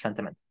predict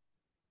sentiment.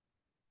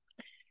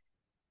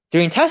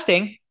 During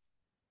testing,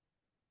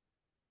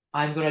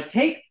 I'm going to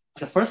take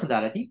the first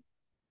modality,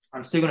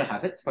 I'm still going to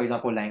have it, for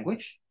example,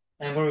 language,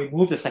 and I'm going to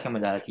remove the second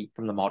modality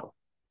from the model.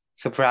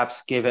 So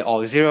perhaps give it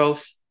all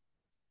zeros,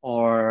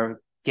 or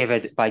give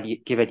it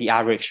the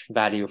average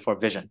value for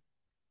vision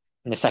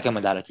in the second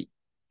modality.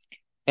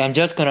 And I'm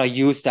just going to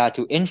use that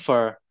to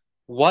infer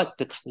what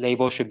the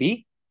label should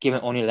be given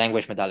only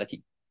language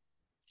modality.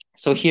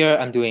 So here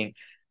I'm doing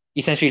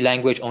essentially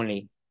language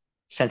only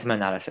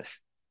sentiment analysis.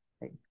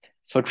 Right?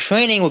 So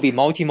training will be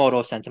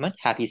multimodal sentiment,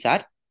 happy,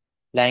 sad,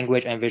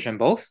 language and vision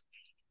both.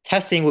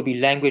 Testing will be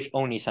language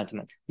only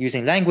sentiment.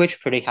 Using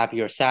language, predict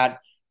happy or sad,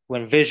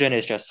 when vision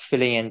is just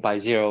filling in by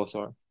zeros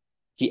or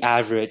the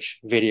average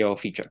video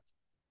feature.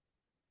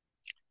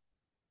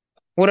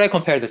 What do I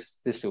compare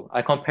this to?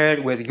 I compare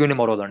it with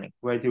unimodal learning,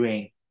 where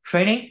during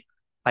training,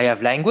 I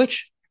have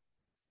language,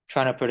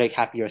 trying to predict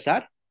happy or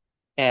sad.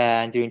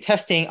 And during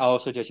testing, I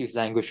also just use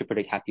language to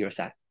predict happy or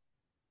sad.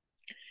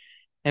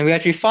 And we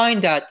actually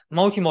find that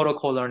multimodal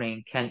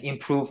co-learning can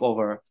improve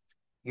over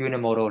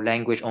unimodal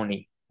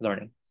language-only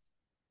learning,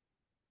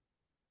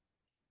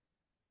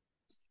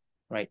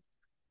 right?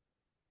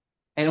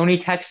 And only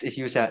text is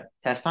used at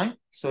test time.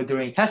 So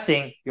during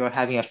testing, you're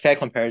having a fair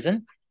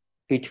comparison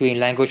between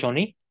language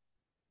only,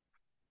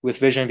 with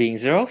vision being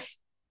zeros,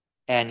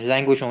 and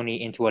language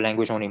only into a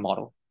language only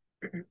model.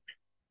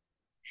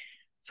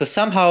 So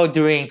somehow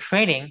during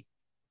training,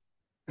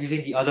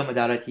 using the other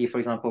modality, for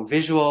example,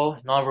 visual,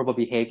 nonverbal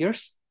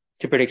behaviors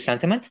to predict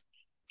sentiment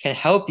can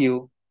help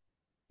you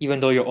even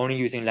though you're only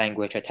using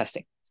language at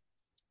testing.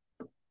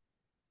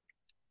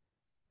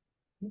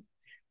 So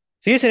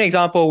here's an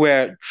example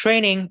where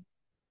training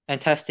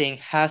and testing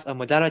has a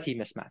modality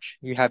mismatch.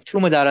 You have two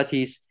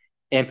modalities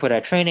input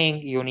at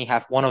training, you only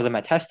have one of them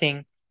at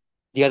testing.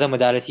 The other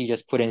modality you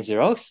just put in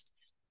zeros,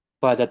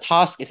 but the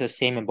task is the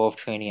same in both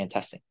training and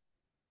testing.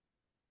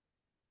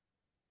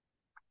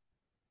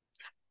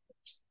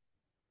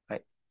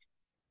 Right.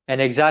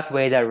 And the exact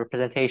way that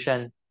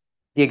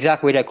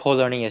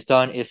co-learning is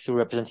done is through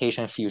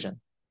representation fusion.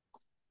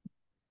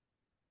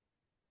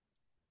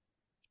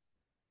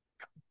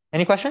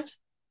 Any questions?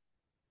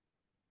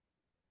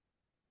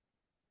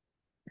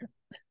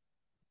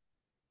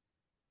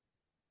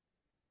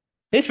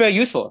 It's very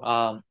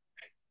useful.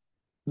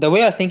 The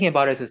way I'm thinking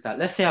about it is that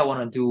let's say I want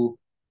to do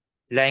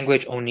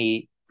language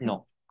only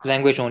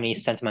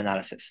sentiment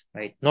analysis,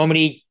 right?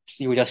 Normally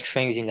you would just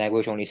train using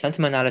language only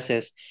sentiment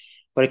analysis,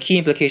 but a key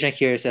implication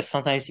here is that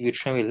sometimes if you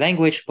train with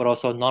language, but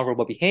also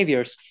nonverbal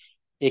behaviors,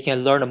 it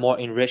can learn a more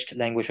enriched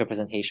language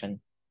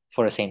representation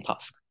for the same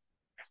task.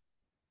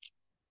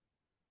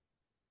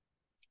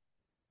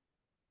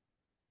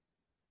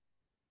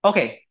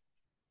 Okay.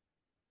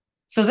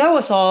 So that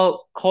was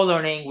all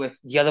co-learning with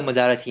the other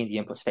modality in the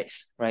input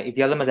space, right? If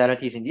the other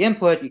modality is in the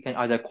input, you can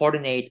either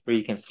coordinate or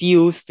you can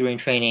fuse during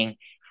training,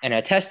 and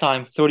at test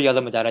time, throw the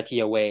other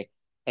modality away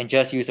and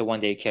just use the one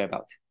that you care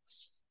about.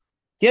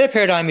 The other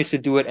paradigm is to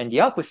do it in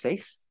the output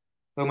space,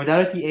 where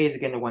modality A is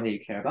again the one that you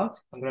care about.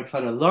 I'm going to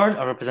try to learn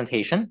a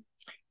representation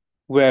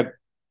where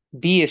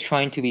B is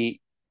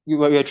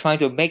you're trying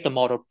to make the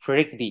model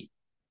predict B,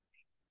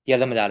 the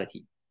other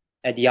modality,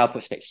 at the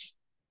output space.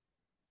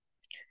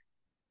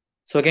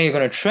 So again, you're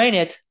going to train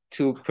it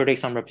to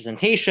predict some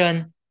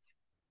representation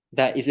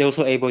that is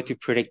also able to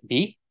predict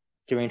B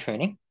during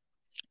training.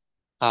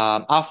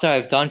 After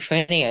I've done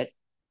training it,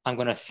 I'm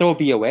going to throw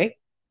B away,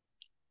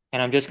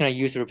 and I'm just going to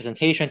use the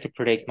representation to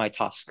predict my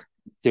task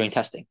during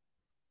testing.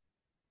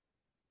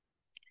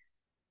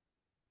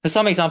 So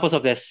some examples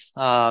of this,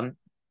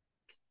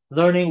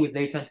 learning with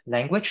latent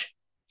language.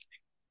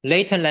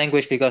 Latent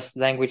language because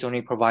language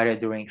only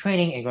provided during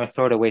training, and you're going to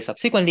throw it away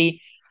subsequently.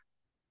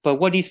 But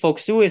what these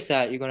folks do is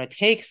that you're going to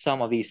take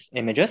some of these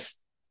images.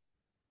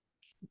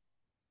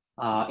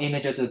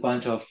 Images is a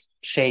bunch of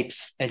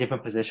shapes in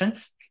different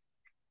positions.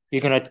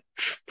 You're going to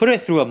put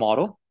it through a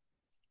model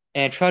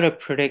and try to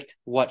predict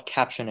what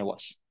caption it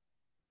was,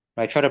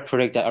 right? Try to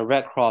predict that a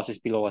red cross is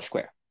below a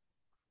square.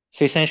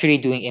 So essentially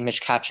doing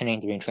image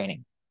captioning during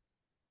training.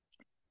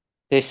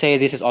 They say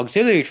this is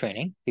auxiliary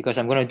training because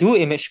I'm going to do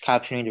image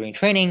captioning during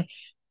training,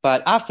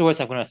 but afterwards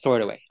I'm going to throw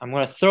it away. I'm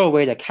going to throw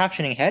away the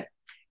captioning head,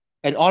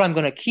 and all I'm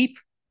going to keep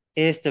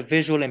is the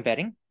visual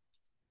embedding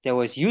that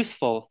was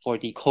useful for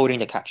decoding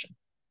the caption.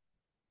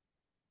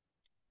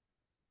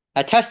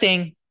 At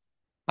testing,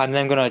 I'm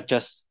then going to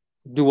just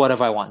do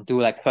whatever I want,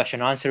 do like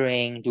question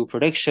answering, do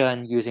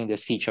prediction using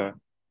this feature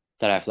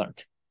that I've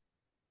learned,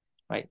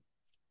 right?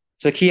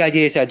 So the key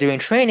idea is that during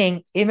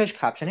training, image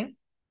captioning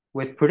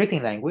with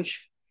predicting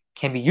language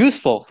can be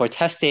useful for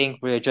testing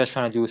where you're just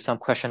trying to do some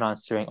question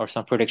answering or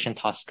some prediction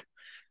task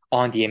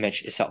on the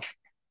image itself.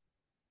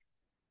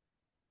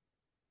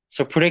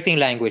 So predicting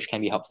language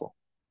can be helpful.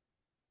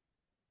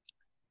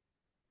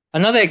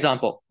 Another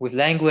example with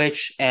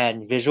language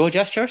and visual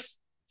gestures.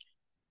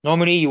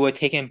 Normally you would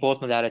take in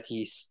both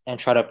modalities and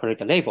try to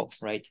predict a label,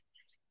 right?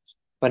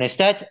 But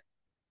instead,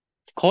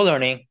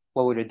 co-learning,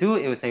 what would it do?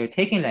 It would say you're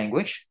taking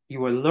language,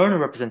 you will learn a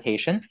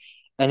representation,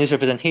 and this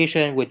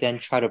representation would then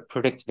try to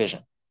predict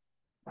vision.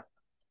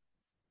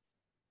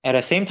 At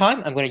the same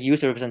time, I'm going to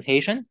use the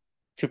representation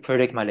to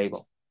predict my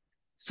label.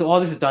 So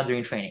all this is done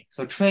during training.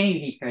 So training,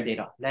 you need paired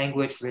data,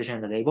 language, vision,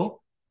 and the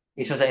label.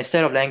 It shows that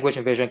instead of language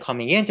and vision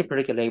coming in to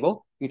predict a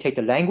label, you take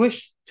the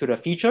language to the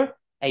feature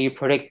and you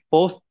predict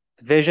both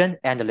vision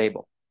and the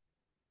label,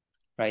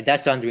 right?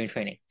 That's done during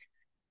training.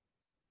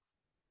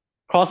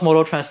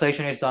 Cross-modal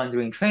translation is done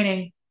during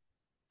training,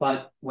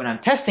 but when I'm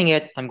testing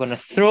it, I'm going to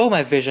throw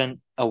my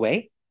vision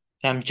away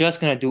and I'm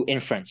just going to do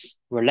inference.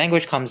 Where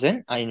language comes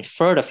in, I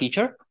infer the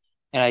feature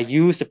and I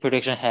use the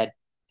prediction head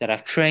that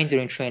I've trained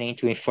during training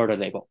to infer the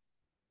label,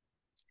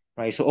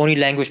 right? So only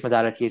language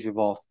modalities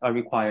are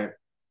required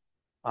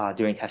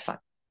during test time.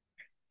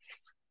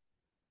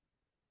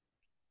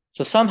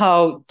 So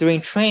somehow during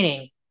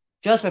training,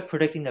 just by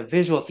predicting the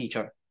visual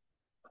feature,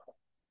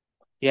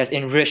 it has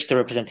enriched the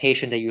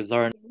representation that you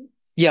learn.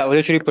 Yeah, we're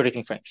literally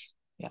predicting frames.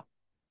 Yeah.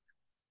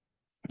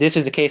 This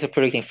is the case of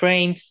predicting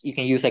frames. You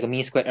can use like a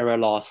mean squared error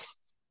loss.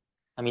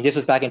 I mean, this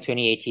was back in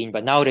 2018,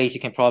 but nowadays you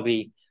can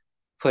probably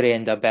put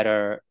in the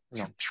better,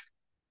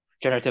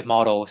 generative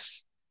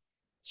models.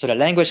 So the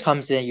language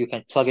comes in, you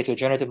can plug it to a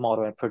generative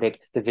model and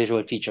predict the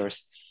visual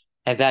features,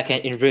 and that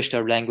can enrich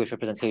the language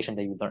representation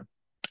that you learn.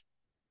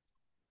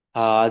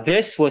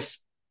 This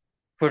was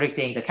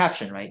predicting the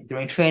caption, right?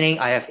 During training,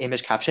 I have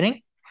image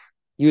captioning.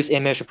 Use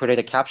image to predict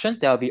the caption.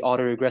 That will be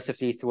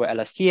auto-regressively through a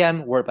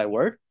LSTM, word by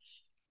word.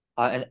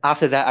 And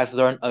after that, I've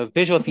learned a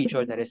visual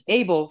feature that is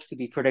able to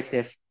be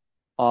predictive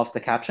of the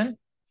caption.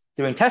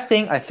 During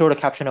testing, I throw the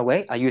caption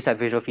away. I use that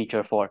visual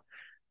feature for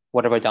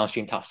whatever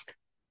downstream task.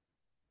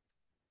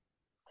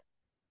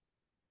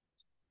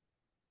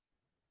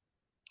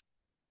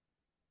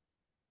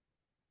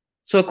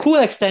 So a cool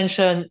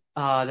extension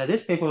that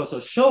this paper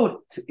also showed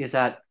is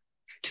that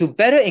to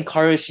better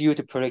encourage you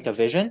to predict a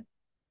vision,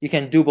 you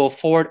can do both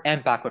forward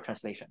and backward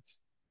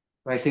translations,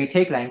 right? So you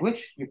take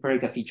language, you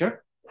predict a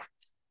feature.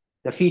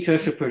 The feature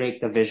should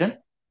predict the vision.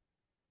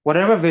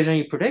 Whatever vision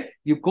you predict,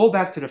 you go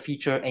back to the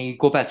feature and you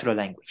go back to the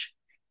language.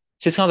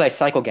 So it's kind of like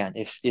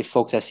CycleGAN, if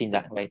folks have seen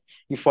that, right?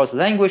 You force the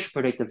language to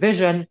predict the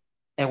vision,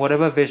 and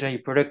whatever vision you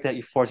predicted,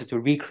 you force it to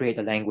recreate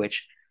the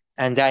language,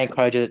 and that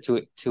encourages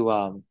it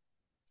to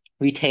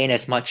retain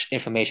as much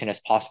information as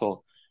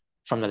possible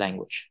from the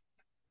language.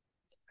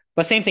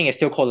 But same thing is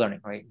still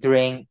co-learning, right?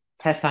 During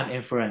test time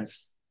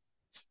inference,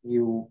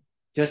 you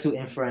just do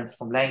inference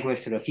from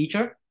language to the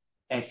feature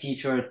and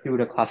feature through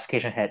the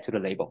classification head to the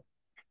label,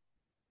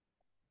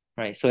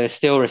 right? So it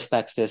still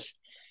respects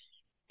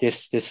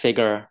this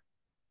figure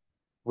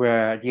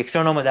where the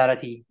external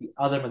modality, the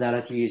other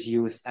modality is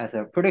used as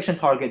a prediction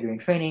target during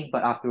training,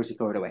 but afterwards you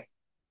throw it away.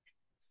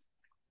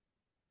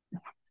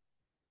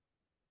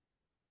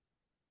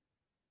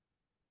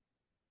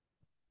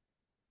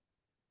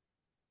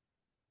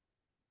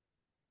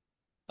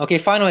 Okay,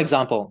 final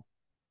example.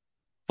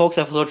 Folks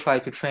have also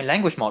tried to train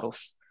language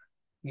models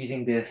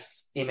using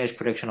this image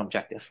prediction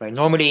objective, right?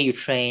 Normally you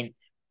train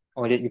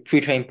or you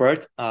pre-train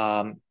BERT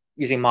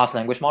using masked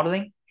language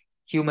modeling.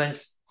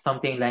 Humans,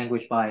 something,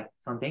 language by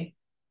something.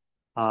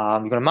 You're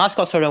going to mask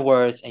out certain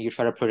words and you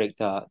try to predict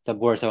the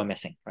words that are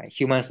missing, right?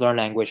 Humans learn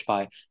language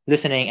by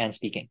listening and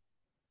speaking.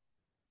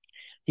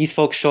 These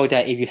folks show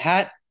that if you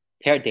had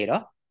paired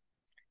data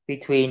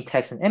between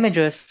text and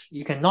images,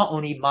 you can not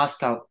only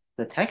mask out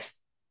the text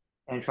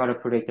and try to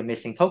predict the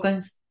missing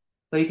tokens,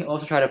 but you can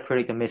also try to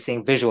predict the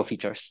missing visual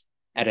features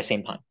at the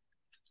same time.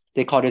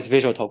 They call this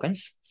visual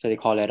tokens. So they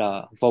call it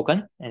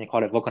Vulkan, and they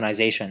call it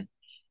Vulkanization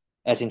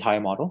as the entire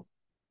model.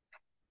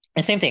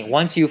 And same thing,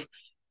 once you've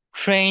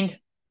trained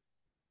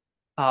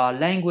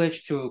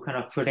language to kind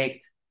of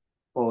predict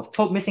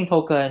both missing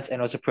tokens and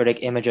also predict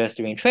images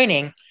during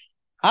training,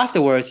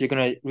 afterwards, you're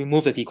going to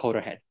remove the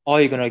decoder head.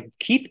 All you're going to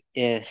keep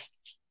is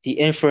the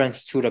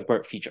inference to the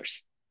BERT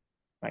features,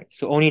 right?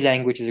 So only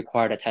language is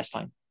required at test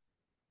time.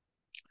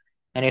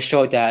 And it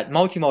showed that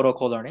multimodal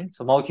co-learning,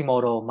 so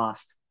multimodal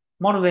masked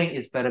modeling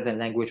is better than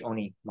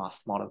language-only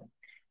masked modeling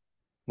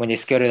when they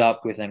scaled it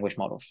up with language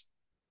models.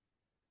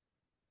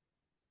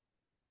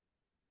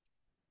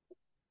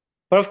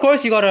 But of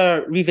course, you got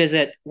to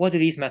revisit what do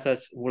these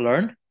methods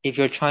learn. If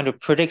you're trying to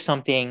predict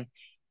something,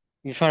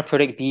 you're trying to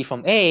predict B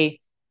from A,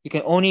 you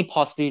can only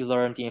possibly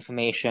learn the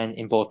information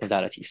in both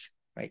modalities,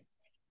 right?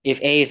 If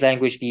A is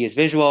language, B is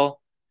visual,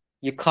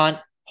 you can't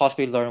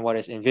possibly learn what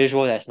is in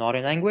visual that's not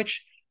in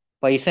language.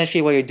 But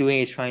essentially what you're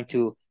doing is trying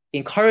to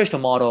encourage the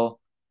model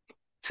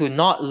to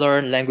not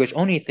learn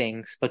language-only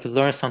things, but to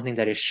learn something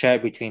that is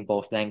shared between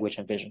both language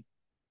and vision,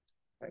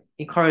 right?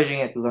 Encouraging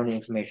it to learn the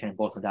information in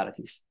both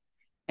modalities.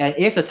 And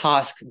if the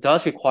task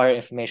does require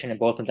information in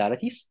both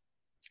modalities,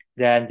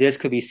 then this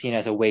could be seen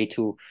as a way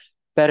to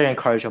better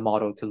encourage a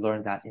model to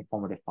learn that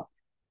informative part.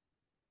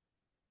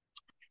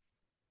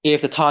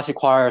 If the task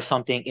requires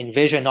something in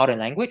vision, not in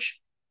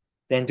language,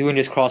 then doing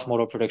this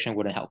cross-modal prediction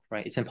wouldn't help,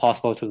 right? It's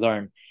impossible to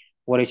learn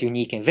what is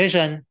unique in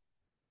vision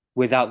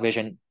without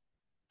vision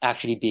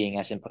actually being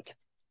as input.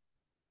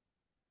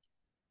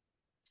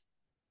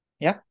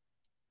 Yeah.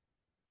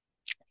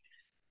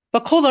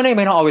 But co-learning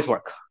may not always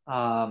work.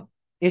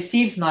 It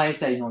seems nice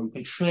that, you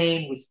can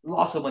train with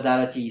lots of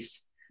modalities,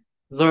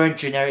 learn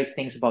generic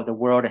things about the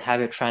world and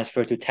have it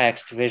transfer to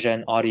text,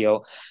 vision,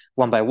 audio,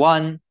 one by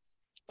one.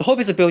 The hope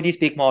is to build these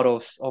big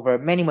models over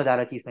many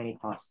modalities, many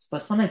tasks,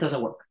 but sometimes it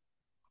doesn't work.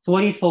 So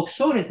what these folks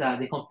showed is that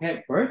they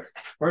compared BERT.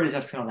 BERT is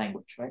just trained on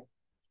language, right?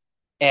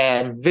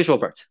 And visual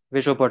BERT.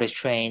 Visual BERT is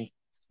trained,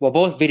 well,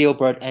 both video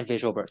BERT and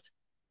visual BERT.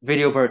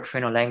 Video BERT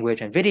trained on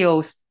language and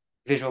videos,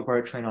 visual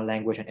BERT trained on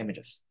language and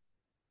images.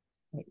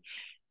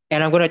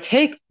 And I'm going to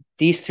take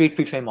these three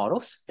pre-trained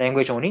models,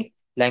 language only,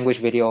 language,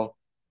 video,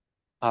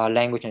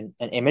 language, and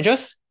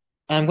images,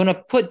 and I'm going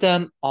to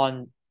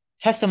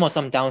test them on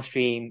some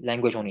downstream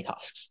language only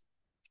tasks.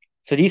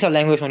 So these are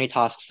language only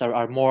tasks that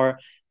are more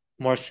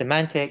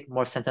semantic,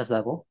 more sentence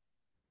level.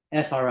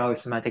 SRL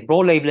is semantic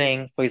role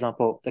labeling. For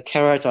example, the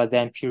carrots are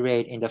then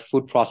pureed in the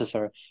food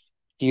processor.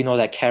 Do you know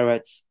that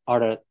carrots are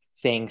the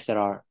things that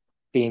are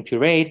being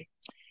pureed?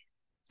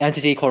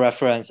 Entity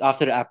coreference.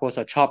 After the apples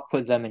are chopped,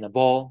 put them in a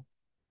bowl.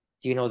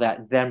 Do you know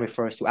that then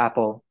refers to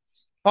apple?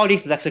 All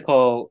these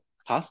lexical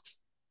tasks.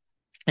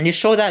 And you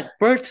show that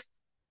BERT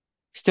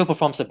still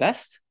performs the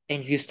best.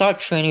 And if you start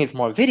training with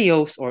more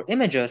videos or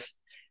images,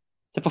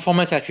 the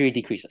performance actually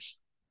decreases.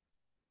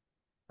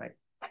 Right?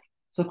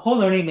 So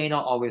co-learning may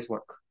not always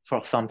work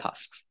for some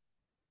tasks.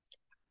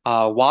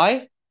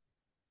 Why?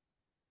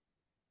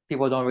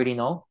 People don't really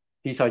know.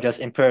 These are just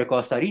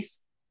empirical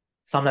studies.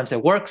 Sometimes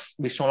it works.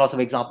 We've shown lots of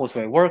examples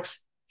where it works.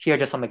 Here are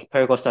just some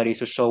empirical studies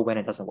to show when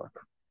it doesn't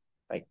work.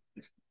 Right?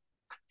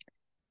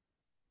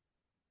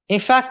 In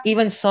fact,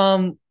 even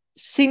some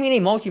seemingly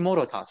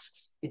multimodal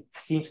tasks, it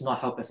seems to not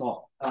help as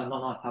well.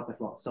 Not help as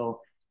well. So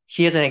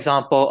here's an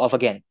example of,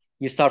 again,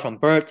 you start from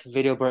BERT,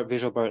 video BERT,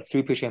 visual BERT,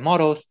 3 pre-trained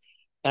models,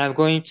 and I'm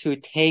going to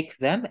take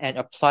them and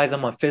apply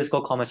them on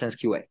physical common sense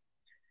QA.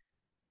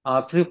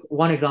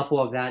 One example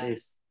of that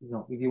is,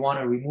 if you want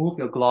to remove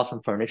your gloss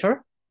from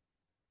furniture,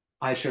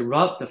 I should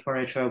rub the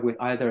furniture with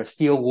either a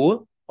steel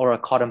wool or a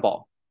cotton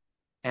ball.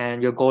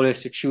 And your goal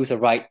is to choose the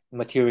right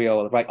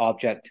material, the right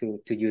object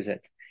to use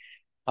it.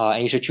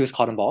 And you should choose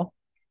cotton ball.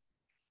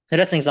 So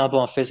that's an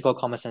example of physical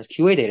common sense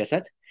QA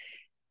dataset.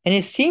 And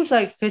it seems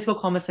like physical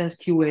common sense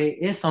QA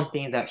is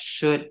something that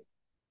should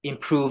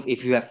improve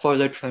if you have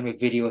further trained with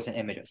videos and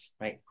images,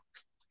 right?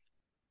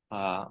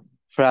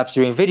 Perhaps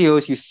during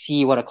videos, you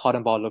see what a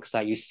cotton ball looks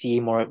like. You see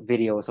more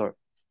videos or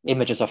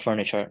images of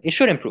furniture. It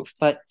should improve,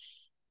 but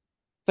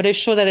it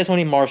shows that there's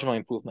only marginal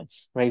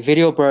improvements, right?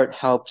 Video BERT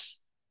helps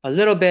a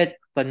little bit,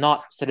 but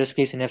not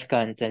statistically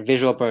significant, and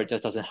visual BERT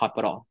just doesn't help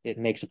at all. It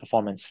makes the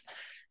performance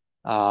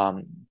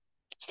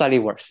slightly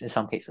worse in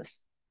some cases.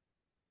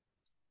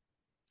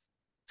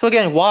 So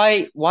again,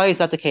 why is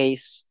that the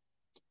case?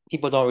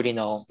 People don't really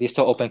know. These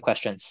still open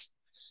questions.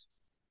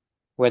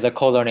 Whether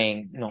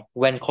co-learning,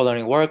 when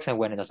co-learning works and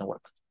when it doesn't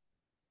work.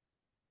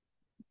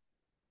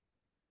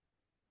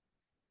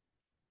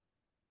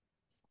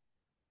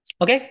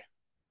 Okay.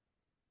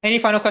 Any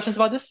final questions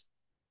about this?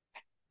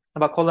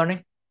 About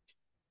co-learning?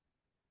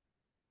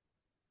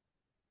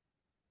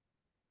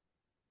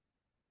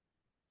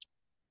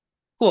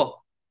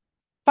 Cool.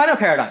 Final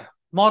paradigm,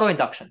 model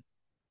induction.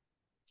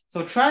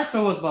 So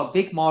transfer was about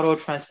big model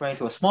transferring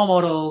to a small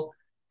model.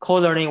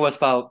 Co-learning was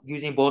about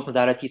using both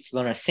modalities to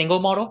learn a single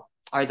model,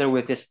 either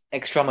with this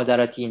extra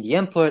modality in the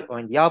input or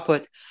in the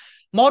output.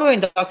 Model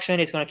induction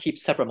is going to keep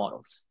separate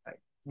models, right?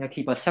 You're going to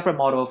keep a separate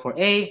model for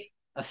A,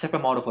 a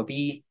separate model for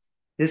B.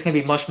 This can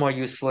be much more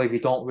useful if you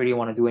don't really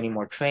want to do any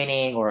more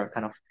training or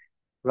kind of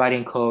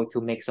writing code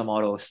to make some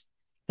models.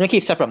 I'm going to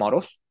keep separate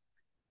models.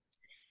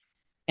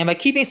 And by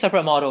keeping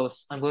separate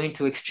models, I'm going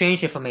to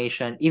exchange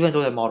information even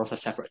though the models are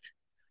separate.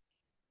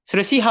 So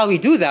to see how we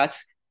do that,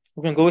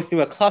 we're going to go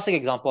through a classic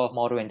example of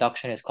model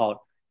induction. It's called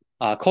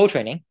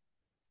co-training.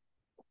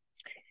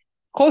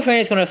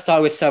 Co-training is going to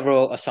start with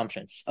several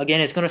assumptions. Again,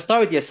 it's going to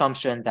start with the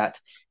assumption that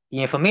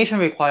the information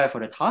required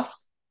for the task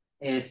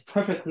is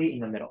perfectly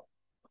in the middle,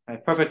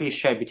 right? Perfectly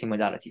shared between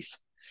modalities.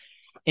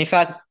 In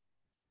fact,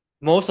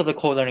 most of the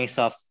co-learning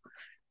stuff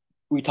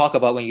we talk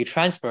about when you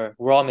transfer,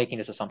 we're all making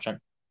this assumption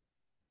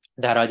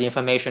that the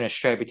information is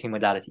shared between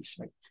modalities.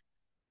 Right?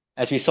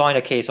 As we saw in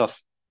the case of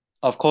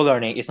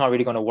co-learning, it's not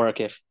really going to work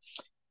if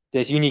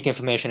there's unique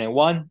information in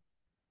one,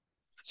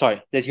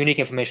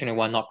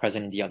 not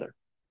present in the other.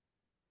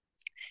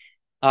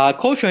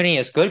 Co-training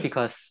is good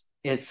because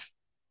it's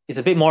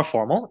a bit more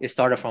formal. It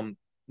started from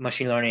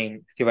machine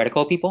learning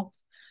theoretical people.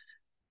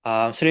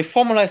 So they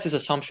formalize this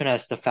assumption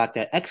as the fact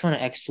that x1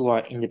 and x2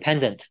 are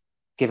independent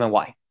given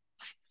y.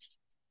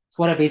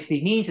 So what it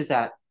basically means is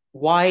that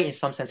y in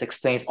some sense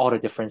explains all the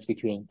difference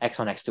between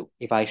x1 and x2.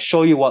 If I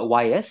show you what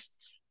y is,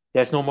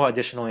 there's no more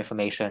additional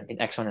information in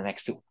x1 and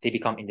x2. They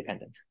become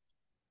independent.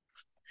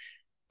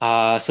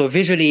 So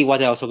visually, what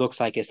that also looks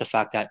like is the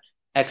fact that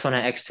x1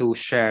 and x2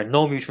 share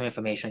no mutual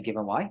information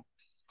given y.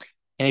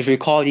 And if you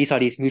recall, these are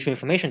these mutual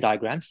information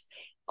diagrams.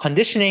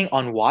 Conditioning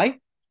on y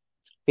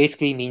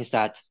basically means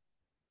that,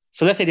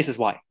 so let's say this is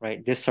y,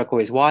 right? This circle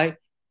is y.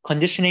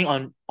 Conditioning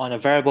on a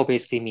variable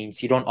basically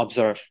means you don't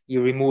observe,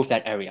 you remove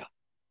that area,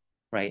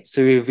 right?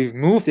 So if you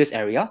remove this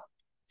area,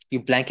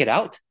 you blank it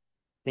out,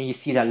 then you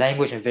see that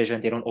language and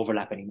vision, they don't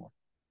overlap anymore.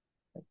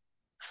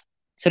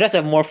 So that's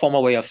a more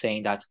formal way of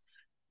saying that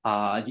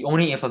the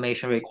only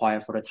information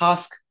required for the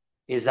task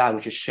is that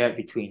which is shared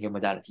between your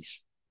modalities.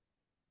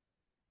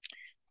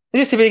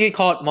 This is typically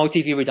called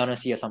multi-view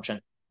redundancy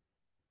assumption.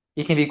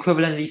 It can be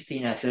equivalently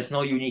seen as there's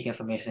no unique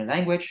information in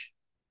language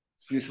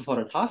useful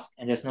for the task,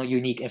 and there's no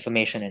unique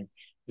information in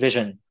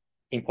vision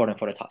important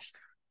for the task.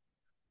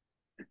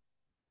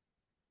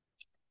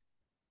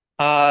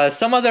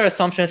 Some other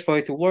assumptions for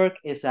it to work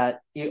is that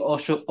it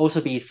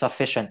also be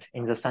sufficient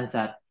in the sense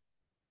that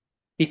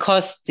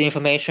because the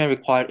information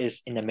required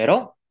is in the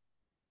middle,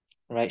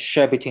 right,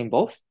 shared between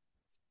both,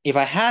 if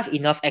I have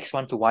enough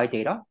x1 to y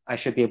data, I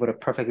should be able to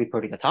perfectly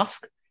predict the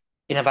task.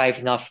 And if I have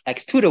enough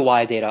x to the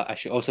y data, I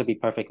should also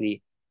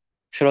perfectly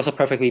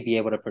be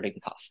able to predict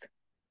the task.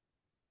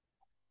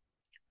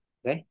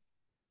 Okay.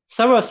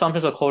 Several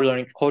assumptions of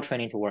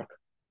co-training to work.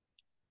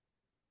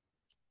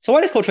 So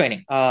what is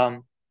co-training?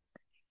 We're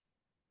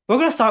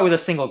going to start with a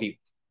single view.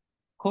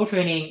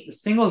 Co-training, the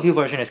single view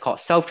version is called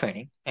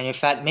self-training. And in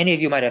fact, many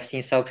of you might have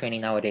seen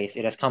self-training nowadays.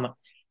 It has come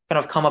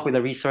up with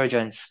a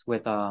resurgence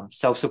with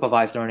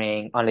self-supervised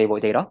learning,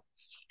 unlabeled data.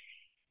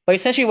 But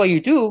essentially what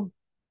you do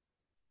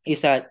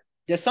is that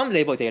there's some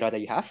labeled data that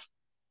you have,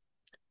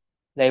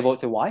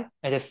 labeled to Y,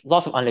 and there's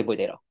lots of unlabeled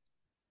data,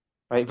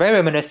 right? Very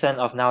reminiscent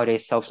of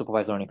nowadays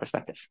self-supervised learning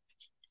perspective.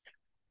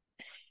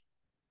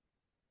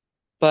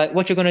 But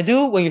what you're going to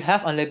do when you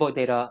have unlabeled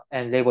data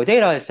and labeled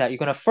data is that you're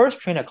going to first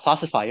train a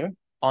classifier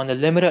on the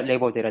limited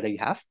labeled data that you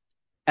have,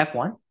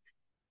 F1.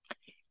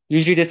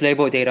 Usually this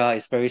labeled data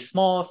is very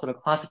small, so the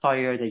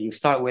classifier that you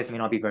start with may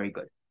not be very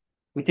good.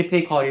 We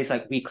typically call these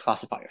like weak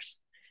classifiers.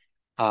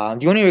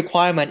 The only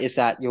requirement is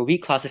that your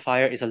weak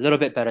classifier is a little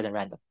bit better than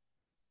random,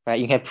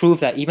 right? You can prove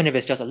that even if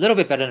it's just a little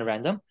bit better than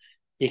random,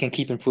 it can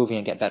keep improving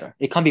and get better.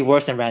 It can't be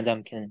worse than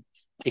random.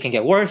 It can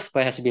get worse, but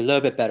it has to be a little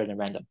bit better than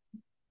random.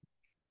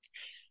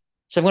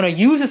 So I'm going to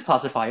use this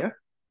classifier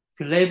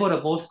to label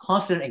the most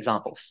confident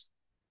examples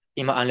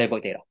in my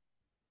unlabeled data,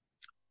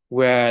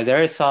 where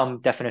there is some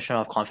definition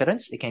of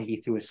confidence. It can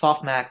be through a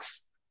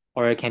softmax,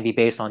 or it can be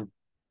based on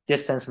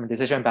distance from a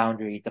decision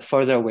boundary. The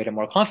further away, the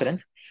more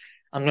confident.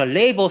 I'm going to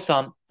label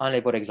some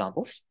unlabeled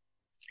examples,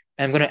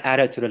 and I'm going to add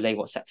it to the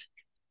label set.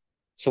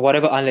 So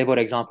whatever unlabeled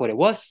example it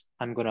was,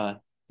 I'm going to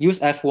use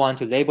F1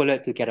 to label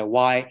it to get a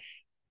Y.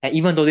 And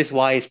even though this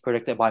Y is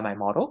predicted by my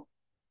model,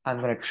 I'm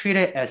going to treat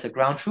it as a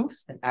ground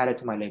truth and add it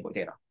to my label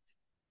data.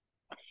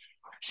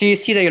 So you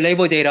see that your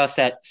label data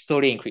set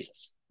slowly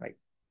increases, right?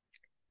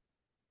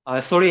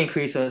 Slowly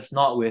increases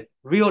not with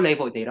real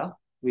labeled data,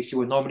 which you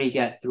would normally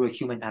get through a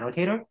human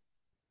annotator,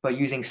 but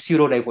using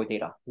pseudo-labeled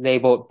data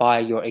labeled by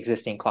your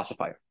existing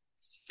classifier.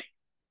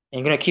 And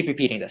you're going to keep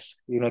repeating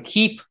this. You're going to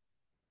keep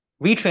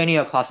retraining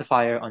your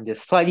classifier on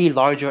this slightly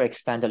larger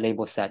expanded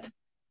label set.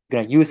 You're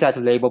going to use that to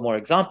label more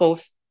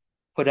examples,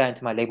 put that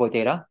into my label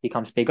data,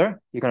 becomes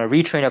bigger. You're going to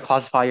retrain your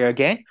classifier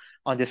again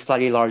on this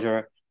slightly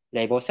larger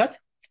label set,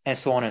 and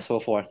so on and so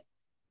forth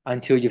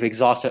until you've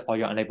exhausted all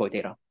your unlabeled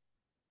data.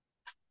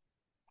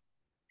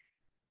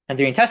 And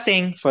during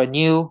testing for a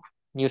new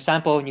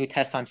sample, new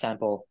test time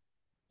sample,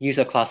 use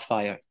a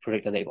classifier to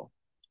predict the label.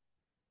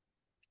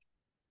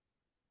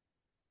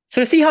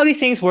 So to see how these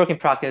things work in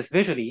practice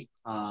visually,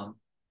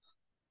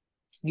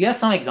 you have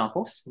some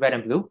examples, red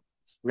and blue.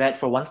 Red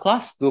for one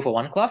class, blue for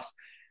one class.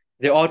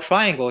 They're all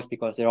triangles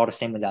because they're all the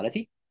same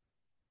modality.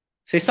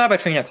 So you start by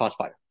training a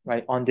classifier,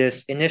 right? On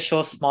this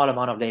initial small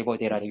amount of labeled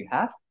data that you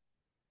have.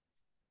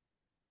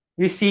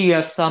 You see you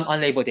have some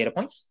unlabeled data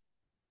points.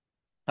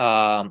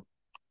 More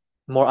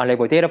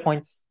unlabeled data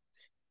points.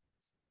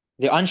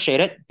 They're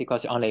unshaded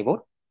because they're unlabeled.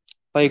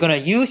 But you're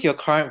going to use your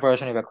current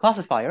version of your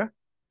classifier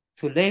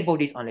to label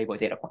these unlabeled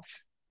data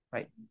points,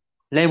 right?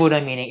 Label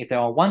them meaning if they're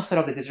on one side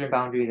of the decision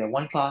boundary, they're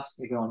one class.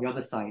 If they're on the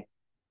other side,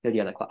 they're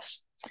the other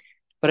class.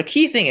 But the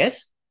key thing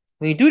is,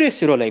 when you do this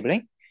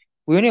pseudo-labeling,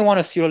 we only want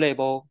to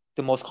pseudo-label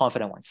the most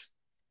confident ones.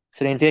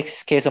 So in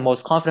this case, the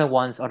most confident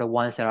ones are the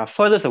ones that are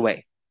furthest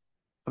away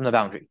from the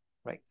boundary,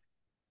 right?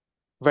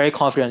 Very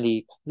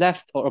confidently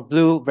left, or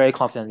blue, very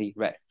confidently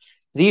red.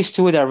 These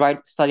two that are right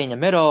slightly in the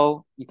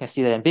middle, you can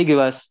see they're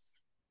ambiguous.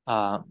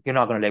 You're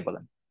not going to label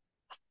them.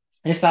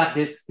 In fact,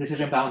 this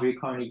decision boundary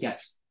currently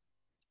gets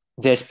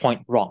this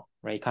point wrong,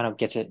 right? It kind of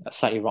gets it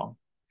slightly wrong.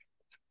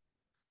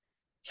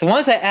 So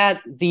once I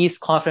add these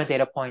confident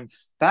data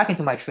points back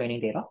into my training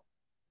data,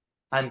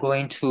 I'm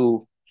going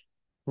to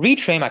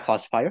retrain my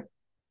classifier.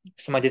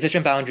 So my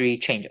decision boundary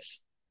changes,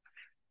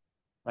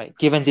 right?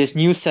 Given this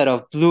new set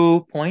of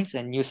blue points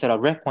and new set of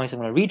red points, I'm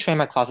going to retrain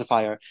my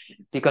classifier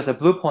because the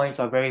blue points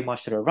are very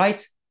much to the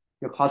right.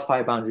 Your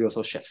classifier boundary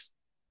also shifts.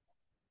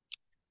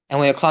 And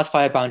when your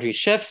classifier boundary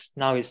shifts,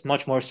 now it's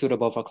much more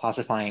suitable for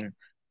classifying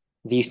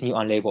these new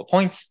unlabeled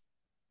points.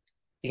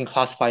 You can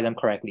classify them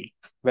correctly,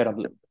 red or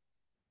blue.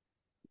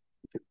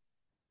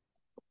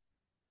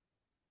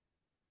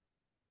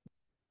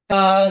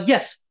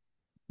 Yes,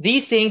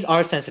 these things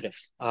are sensitive,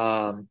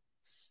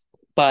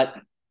 but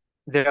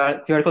there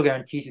are theoretical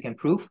guarantees you can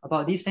prove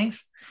about these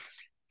things.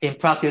 In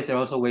practice, there are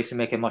also ways to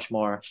make it much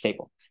more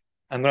stable.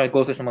 I'm going to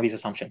go through some of these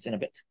assumptions in a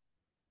bit.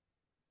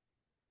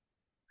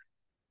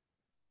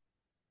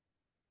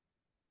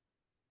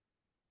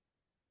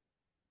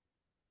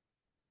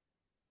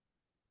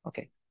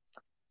 Okay.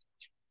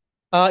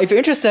 If you're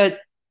interested,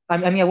 I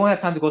mean, I won't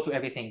have time to go through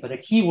everything, but the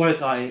key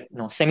words are,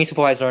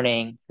 semi-supervised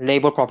learning,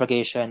 label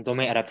propagation,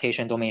 domain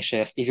adaptation, domain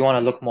shift, if you want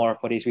to look more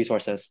for these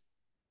resources.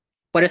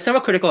 But there's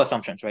several critical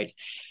assumptions, right?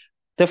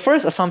 The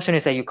first assumption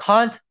is that you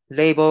can't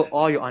label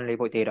all your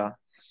unlabeled data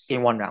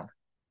in one round.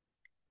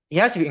 It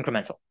has to be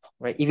incremental,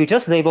 right? If you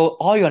just label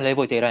all your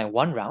unlabeled data in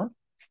one round,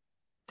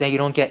 then you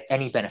don't get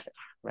any benefit,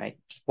 right?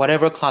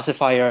 Whatever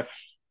classifier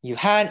you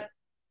had,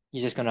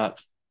 you're just gonna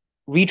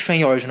retrain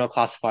your original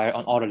classifier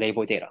on all the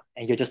label data,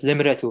 and you're just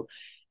limited to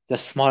the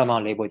small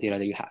amount of label data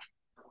that you have.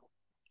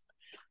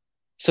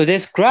 So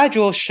this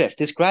gradual shift,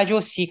 this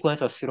gradual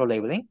sequence of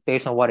pseudo-labeling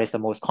based on what is the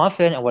most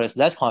confident and what is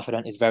less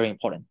confident is very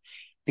important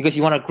because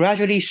you want to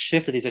gradually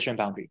shift the decision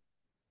boundary.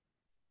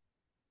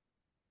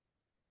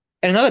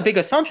 And another big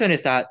assumption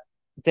is that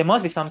there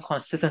must be some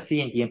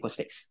consistency in the input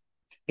space.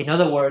 In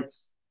other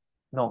words,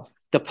 no,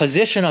 the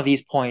position of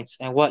these points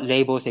and what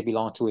labels they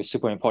belong to is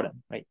super important,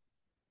 right?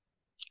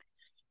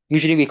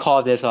 Usually we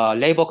call this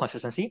label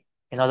consistency.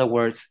 In other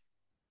words,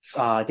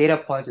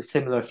 data points with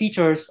similar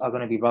features are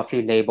going to be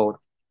roughly labeled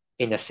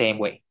in the same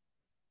way.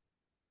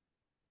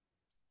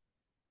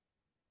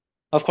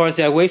 Of course,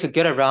 there are ways to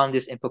get around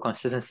this input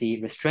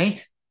consistency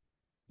restraint,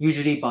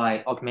 usually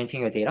by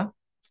augmenting your data.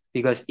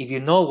 Because if you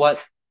know what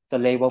the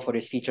label for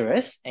this feature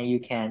is, and you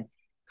can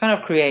kind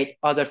of create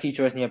other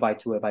features nearby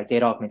to it by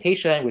data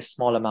augmentation with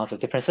small amounts of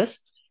differences,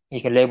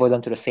 you can label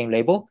them to the same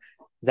label,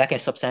 that can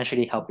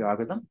substantially help your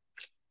algorithm.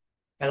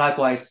 And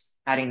likewise,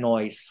 adding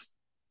noise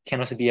can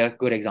also be a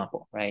good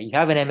example, right? You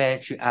have an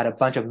image, you add a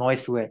bunch of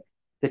noise to it,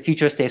 the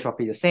feature stays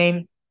roughly the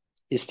same,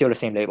 it's still the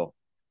same label.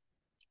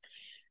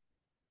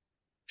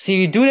 So if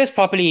you do this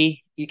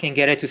properly, you can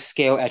get it to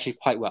scale actually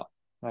quite well,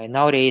 right?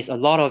 Nowadays, a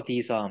lot of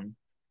these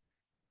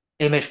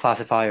image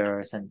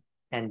classifiers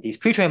and these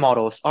pre-trained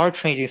models are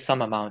changing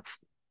some amount,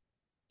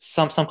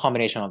 some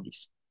combination of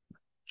these.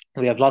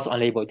 We have lots of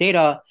unlabeled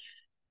data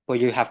where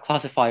you have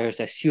classifiers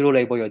that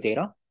pseudo-label your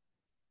data,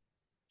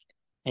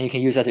 and you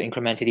can use that to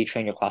incrementally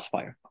train your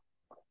classifier.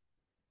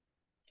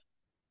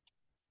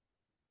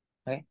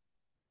 Okay.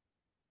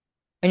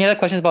 Any other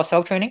questions about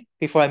self-training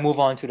before I move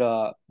on to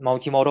the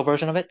multimodal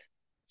version of it?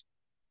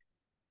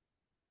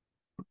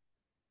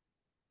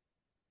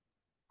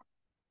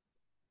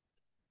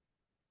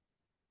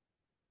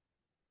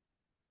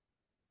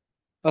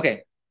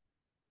 Okay.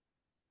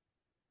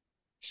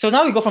 So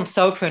now we go from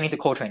self-training to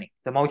co-training,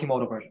 the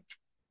multimodal version.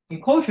 In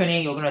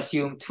co-training, you're going to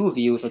assume two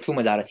views or two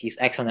modalities,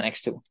 X1 and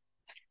X2.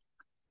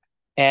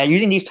 And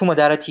using these two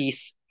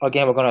modalities,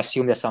 again, we're going to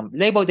assume there's some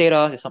labeled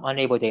data, there's some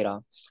unlabeled data.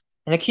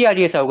 And the key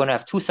idea is that we're going to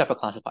have two separate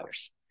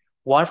classifiers.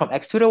 One from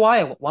X2 to Y,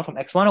 and one from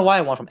X1 to Y,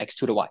 and one from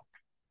X2 to Y.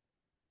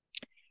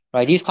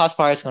 Right? These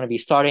classifiers are going to be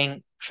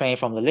starting trained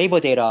from the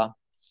labeled data.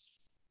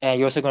 And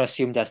you're also going to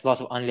assume there's lots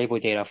of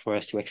unlabeled data for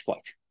us to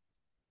exploit.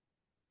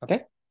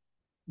 Okay?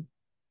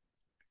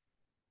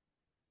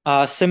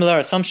 Similar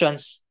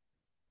assumptions.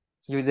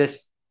 The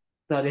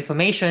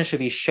information should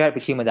be shared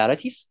between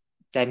modalities.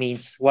 That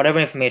means whatever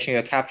information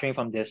you're capturing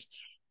from this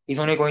is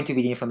only going to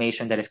be the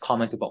information that is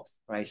common to both,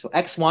 right? So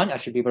X1, I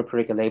should be able to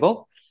predict a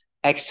label.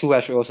 X2,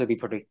 I should also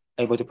be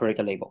able to predict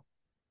a label.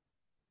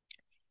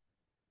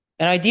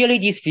 And ideally,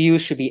 these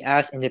views should be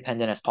as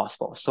independent as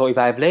possible. So if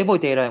I have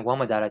labeled data in one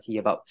modality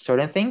about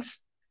certain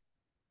things,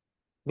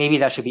 maybe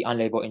that should be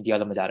unlabeled in the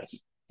other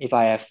modality. If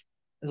I have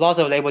lots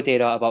of labeled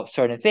data about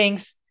certain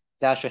things,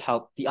 that should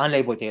help the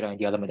unlabeled data in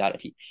the other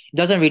modality. It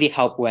doesn't really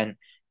help when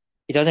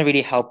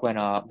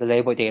the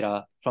labeled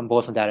data from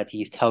both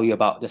modalities tell you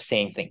about the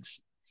same things.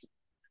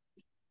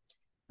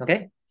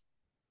 Okay?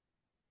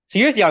 So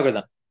here's the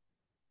algorithm.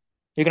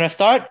 You're going to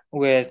start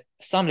with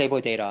some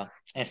labeled data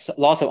and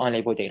lots of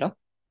unlabeled data.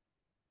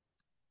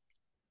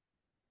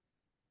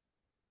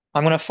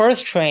 I'm going to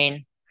first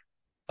train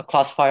a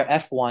classifier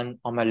F1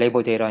 on my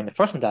labeled data in the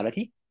first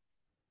modality,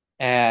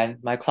 and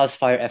my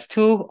classifier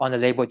F2 on the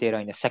labeled data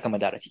in the second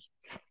modality.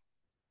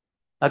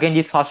 Again,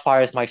 these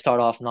classifiers might start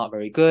off not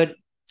very good,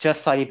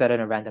 just slightly better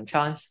than random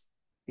chance,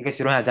 because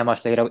you don't have that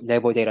much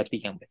labeled data to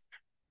begin with.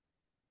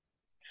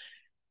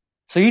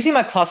 So using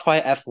my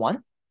classifier F1,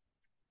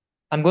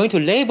 I'm going to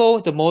label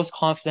the most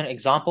confident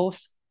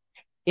examples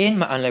in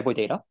my unlabeled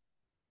data.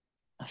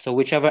 So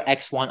whichever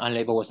X1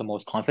 unlabeled was the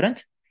most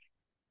confident,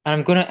 and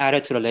I'm going to add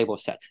it to the label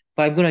set.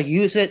 But I'm going to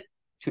use it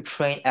to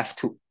train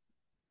F2,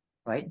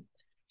 right?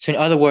 So in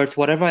other words,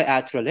 whatever I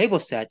add to the label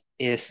set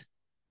is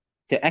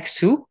the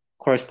X2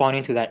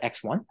 corresponding to that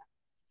X1.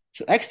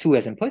 So X2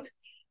 as input,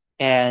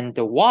 and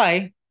the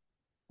Y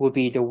will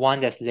be the one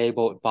that's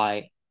labeled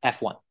by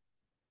F1,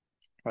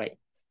 right?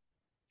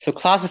 So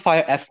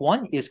classifier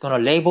F1 is going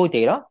to label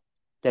data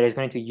that is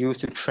going to use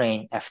to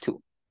train F2.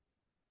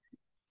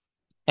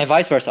 And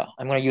vice versa.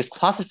 I'm going to use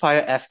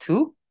classifier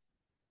F2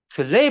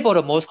 to label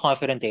the most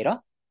confident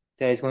data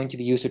that is going to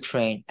be used to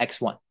train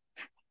X1,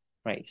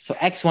 right? So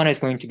X1 is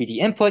going to be the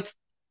input,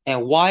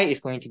 and Y is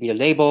going to be the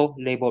label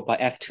labeled by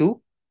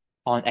F2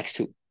 on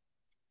X2.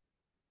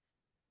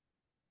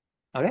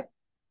 Okay?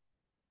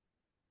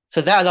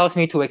 So that allows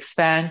me to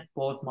expand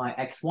both my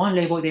X1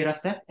 label data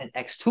set and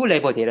X2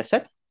 label data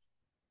set.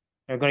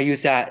 We're going to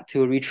use that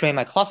to retrain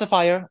my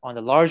classifier on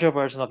the larger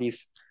version of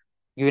these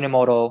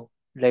unimodal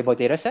label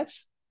data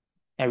sets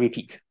and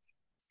repeat.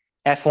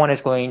 F1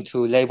 is going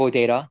to label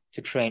data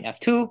to train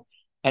F2,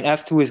 and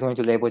F2 is going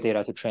to label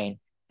data to train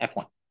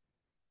F1.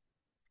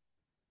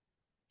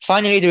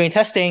 Finally, during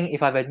testing,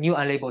 if I have a new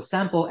unlabeled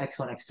sample,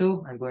 X1,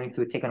 X2, I'm going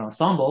to take an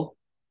ensemble,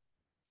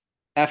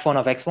 F1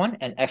 of X1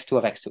 and F2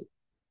 of X2.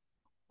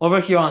 Over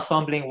here,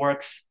 ensembling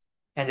works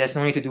And there's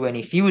no need to do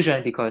any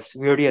fusion because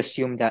we already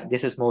assume that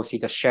this is mostly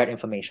the shared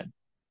information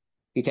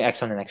between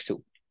x1 and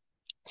x2.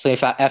 So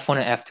if f1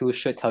 and f2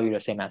 should tell you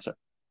the same answer.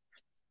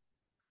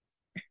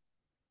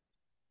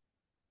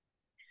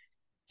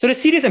 So to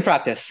see this in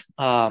practice,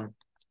 I'm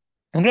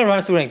going to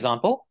run through an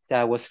example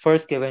that was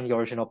first given in the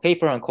original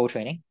paper on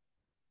co-training.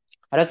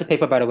 That's the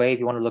paper, by the way, if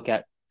you want to look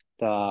at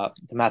the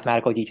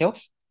mathematical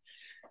details.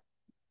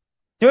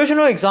 The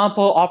original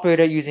example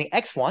operated using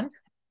x1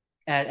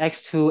 and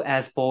x2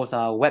 as both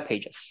web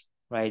pages,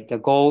 right? The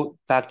goal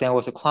back then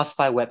was to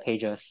classify web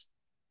pages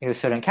into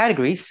certain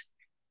categories.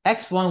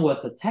 X1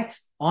 was the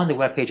text on the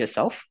web page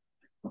itself.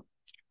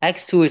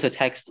 X2 is a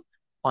text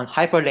on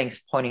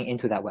hyperlinks pointing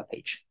into that web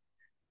page.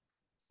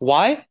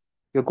 Why?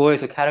 Your goal is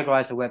to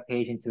categorize the web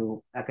page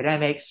into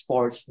academics,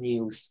 sports,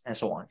 news, and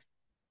so on.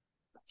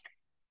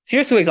 So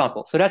here's two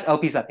examples. So that's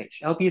LP's web page.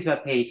 LP's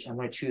web page, I'm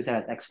going to choose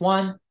that as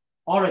X1.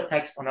 All the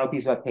text on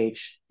LP's web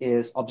page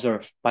is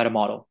observed by the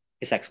model,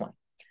 is X1.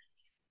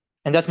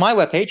 And that's my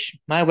web page.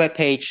 My web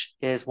page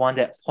is one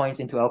that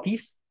points into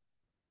LP's.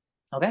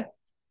 Okay.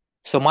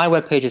 So my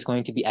web page is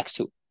going to be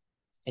X2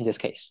 in this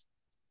case.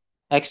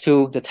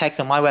 X2, the text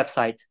on my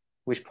website,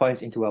 which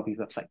points into LP's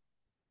website.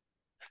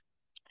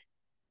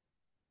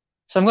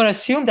 So I'm going to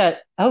assume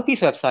that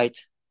LP's website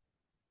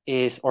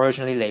is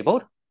originally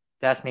labeled.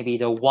 That's maybe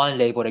the one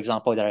labeled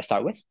example that I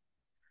start with.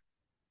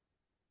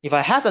 If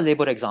I have the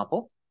labeled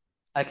example,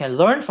 I can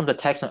learn from the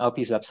text on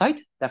LP's website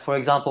that, for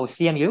example,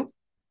 CMU,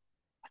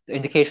 the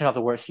indication of the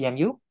word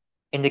CMU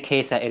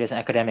indicates that it is an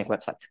academic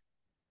website.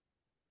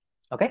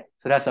 Okay,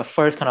 so that's the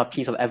first kind of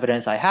piece of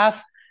evidence I have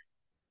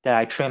that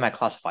I train my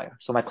classifier.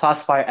 So my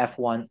classifier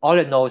F1, all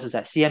it knows is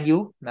that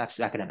CMU maps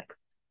to academic.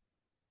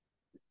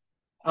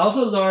 I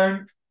also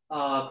learned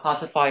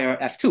classifier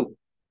F2.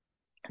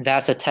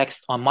 That's the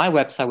text on my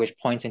website which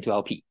points into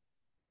LP,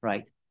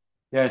 right?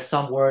 There are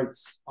some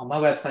words on my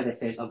website that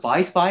says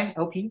advised by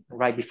LP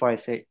right before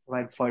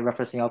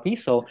referencing LP.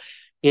 So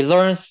it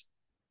learns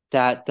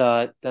that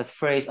the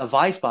phrase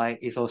advised by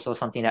is also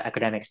something that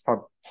academics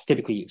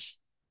typically use.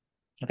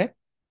 Okay,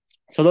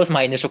 so those are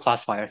my initial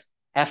classifiers,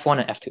 F1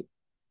 and F2.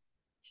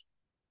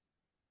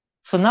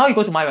 So now you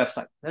go to my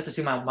website. Let's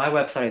assume my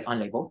website is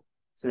unlabeled,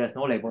 so there's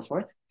no labels for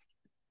it.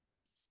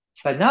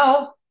 But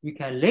now you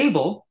can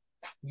label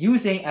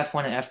using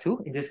F1 and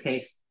F2. In this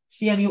case,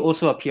 CMU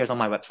also appears on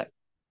my website,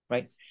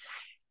 right?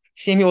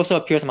 CMU also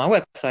appears on my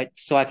website,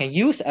 so I can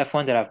use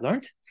F1 that I've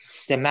learned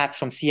that maps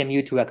from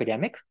CMU to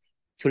academic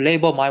to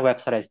label my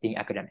website as being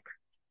academic,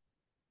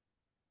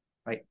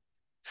 right?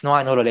 So now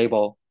I know the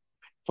label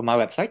for my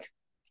website.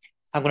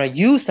 I'm going to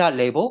use that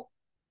label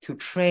to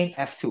train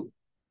F2,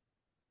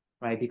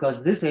 right?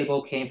 Because this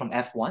label came from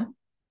F1,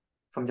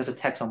 from just a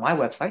text on my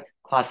website,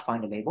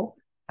 classifying the label.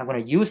 I'm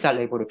going to use that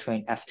label to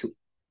train F2.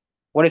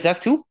 What is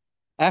F2?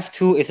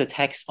 F2 is a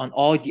text on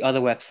all the other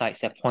websites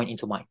that point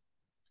into mine,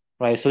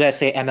 right? So let's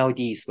say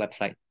MLD's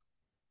website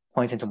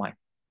points into mine.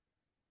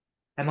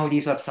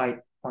 MLD's website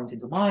points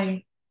into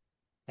mine,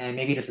 and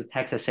maybe there's a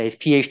text that says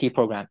PhD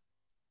program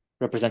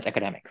represents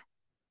academic.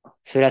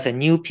 So that's a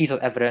new piece of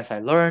evidence I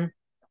learned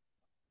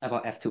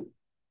about F2.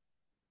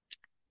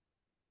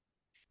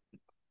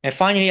 And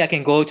finally, I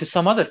can go to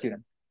some other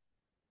student.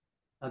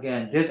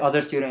 Again, this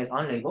other student is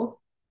unlabeled.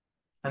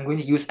 I'm going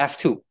to use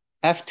F2.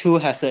 F2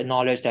 has to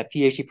acknowledge that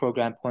PhD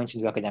program points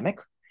into academic.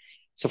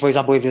 So for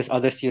example, if this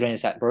other student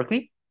is at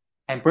Berkeley,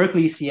 and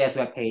Berkeley CS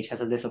webpage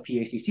has a list of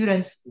PhD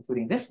students,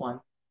 including this one,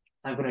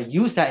 I'm going to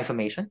use that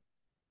information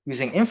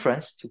using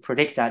inference to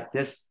predict that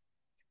this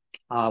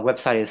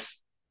website is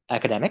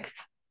academic.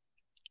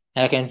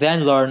 And I can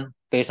then learn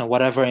based on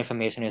whatever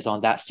information is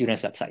on that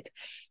student's website.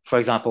 For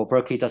example,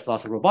 Berkeley does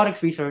lots of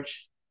robotics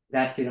research.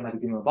 That student might be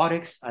doing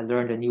robotics. I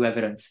learned the new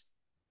evidence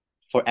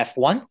for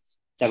F1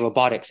 that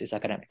robotics is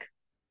academic.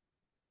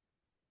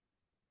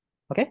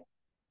 Okay,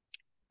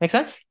 make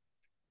sense?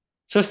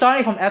 So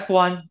starting from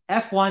F1,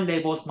 F1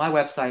 labels my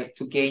website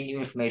to gain new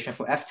information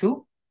for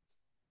F2.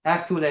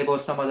 F2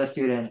 labels some other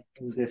student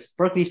in this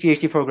Berkeley's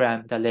PhD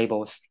program that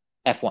labels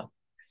F1.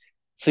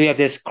 So you have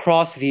this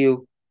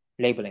cross-view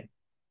labeling.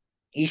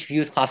 Each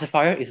view's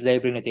classifier is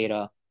labeling the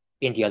data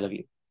in the other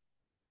view.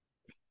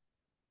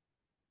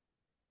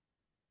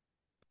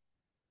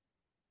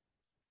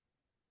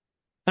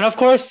 And of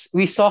course,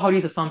 we saw how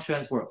these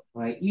assumptions work,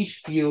 right?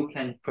 Each view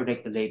can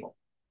predict the label.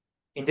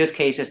 In this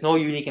case, there's no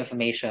unique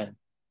information.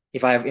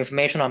 If I have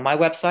information on my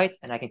website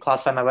and I can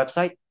classify my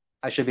website,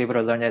 I should be able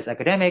to learn it as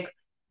academic.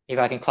 If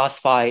I can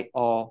classify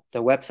all the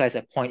websites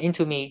that point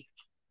into me,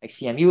 like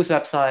CMU's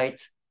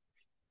website,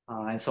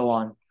 and so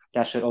on,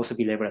 that should also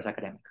be labeled as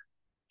academic.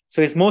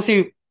 So it's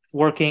mostly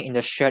working in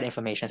the shared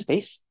information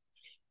space.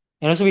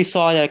 And also we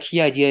saw that a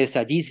key idea is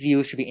that these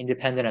views should be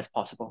independent as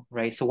possible,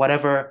 right? So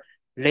whatever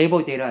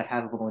labeled data I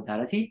have of a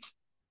modality,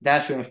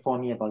 that should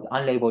inform me about the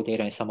unlabeled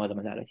data in some other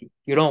modality.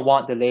 You don't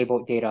want the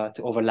labeled data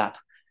to overlap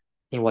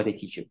in what they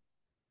teach you.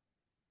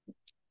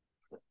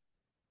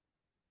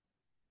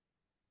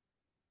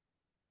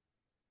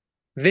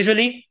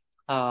 Visually,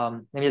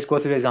 let me just go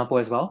through the example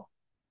as well.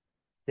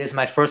 This is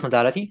my first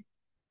modality,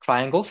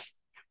 triangles.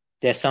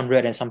 There's some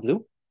red and some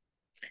blue.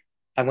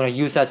 I'm going to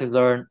use that to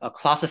learn a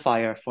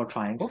classifier for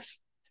triangles.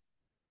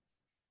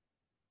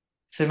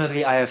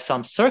 Similarly, I have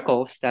some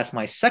circles. That's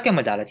my second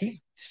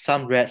modality,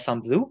 some red,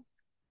 some blue.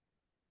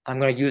 I'm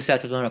going to use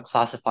that to learn a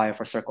classifier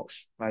for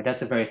circles, right? That's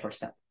the very first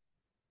step.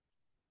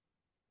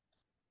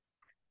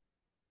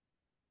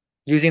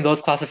 Using those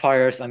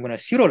classifiers, I'm going to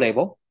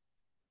pseudo-label.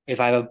 If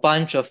I have a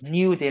bunch of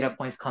new data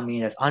points coming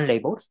in as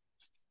unlabeled,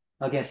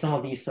 again, some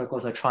of these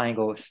circles are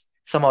triangles,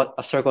 some are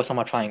circles, some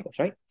are triangles,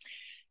 right?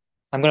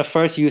 I'm going to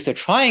first use the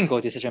triangle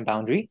decision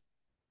boundary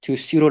to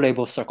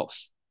pseudo-label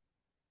circles,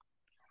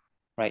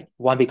 right?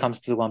 One becomes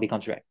blue, one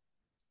becomes red.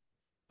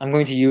 I'm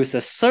going to use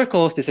the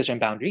circles decision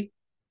boundary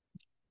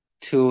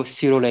to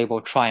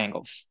pseudo-label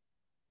triangles.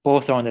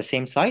 Both are on the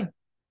same side,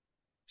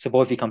 so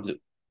both become blue.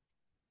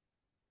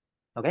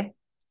 Okay?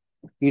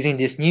 Using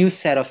this new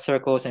set of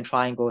circles and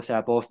triangles that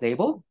are both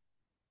labeled,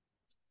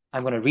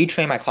 I'm going to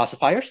retrain my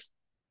classifiers.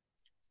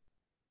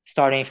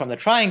 Starting from the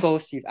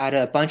triangles, you've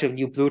added a bunch of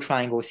new blue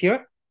triangles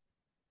here.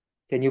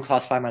 The new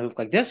classifier might look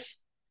like this.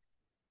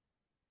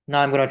 Now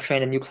I'm going to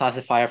train a new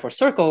classifier for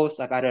circles.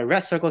 I've added a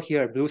red circle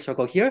here, a blue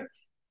circle here.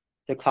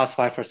 The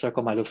classifier for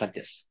circle might look like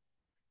this.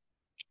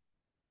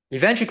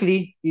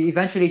 Eventually,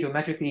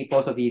 geometrically,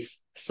 both of these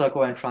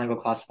circle and triangle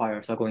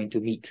classifiers are going to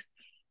meet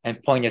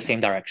and point in the same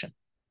direction.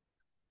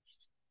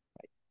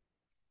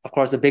 Of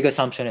course, the big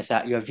assumption is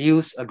that your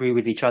views agree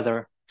with each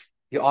other.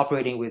 You're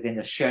operating within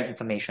the shared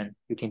information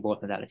between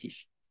both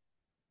modalities.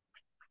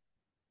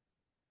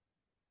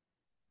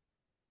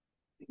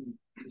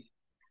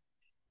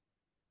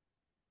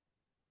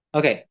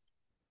 Okay.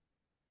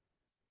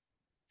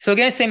 So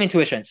again, same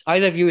intuitions.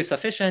 Either view is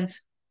sufficient.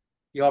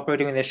 You're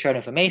operating with the shared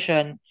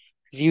information.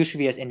 View should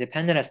be as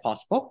independent as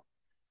possible.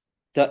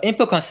 The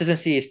input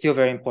consistency is still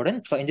very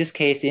important. So in this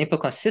case, the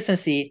input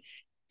consistency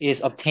is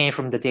obtained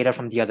from the data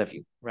from the other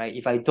view, right?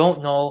 If I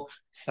don't know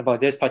about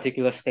this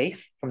particular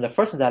space from the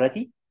first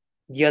modality,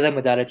 the other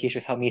modality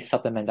should help me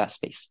supplement that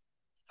space,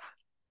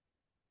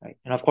 right?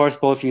 And of course,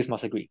 both views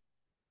must agree.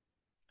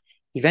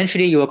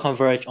 Eventually, you will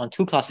converge on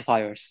two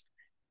classifiers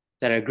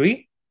that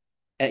agree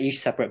and each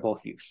separate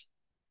both views.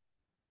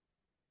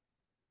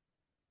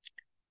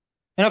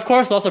 And of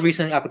course, lots of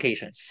recent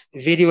applications,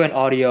 video and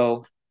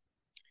audio,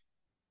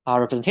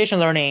 representation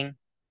learning.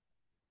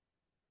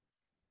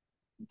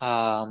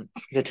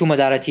 The two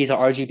modalities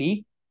are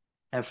RGB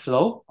and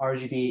flow.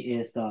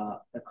 RGB is the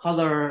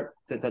color,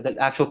 the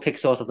actual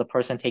pixels of the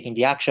person taking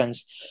the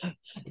actions.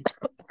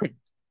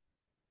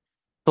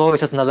 Flow is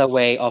just another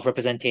way of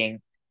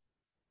representing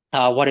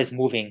what is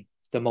moving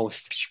the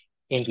most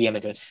in the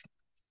images.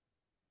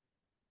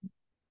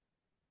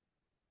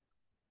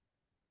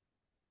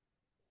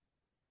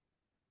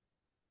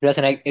 That's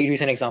a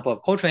recent example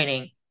of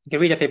co-training. You can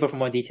read the paper for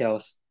more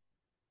details.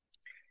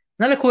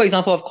 Another cool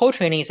example of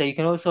co-training is that you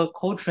can also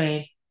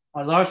co-train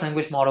a large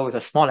language model with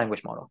a small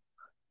language model.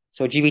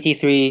 So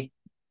GPT-3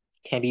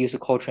 can be used to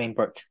co-train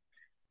BERT.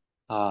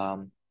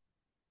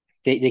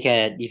 They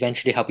can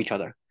eventually help each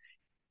other.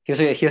 Here's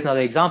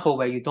another example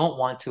where you don't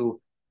want to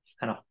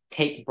kind of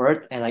take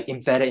BERT and like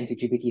embed it into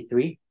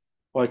GPT-3,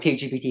 or take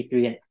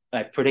GPT-3 and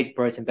like predict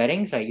BERT's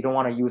embeddings. Right? You don't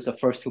want to use the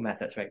first two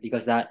methods, right?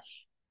 Because that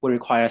would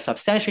require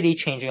substantially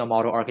changing your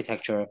model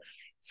architecture,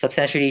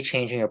 substantially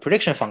changing your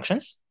prediction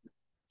functions.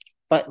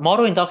 But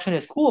model induction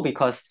is cool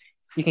because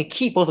you can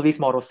keep both of these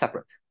models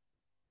separate,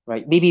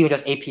 right? Maybe even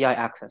just API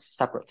access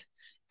separate,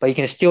 but you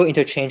can still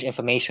interchange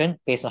information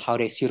based on how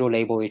they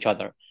pseudo-label each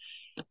other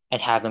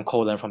and have them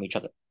co-learn from each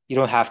other. You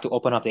don't have to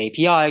open up the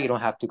API. You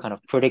don't have to kind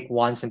of predict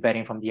one's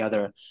embedding from the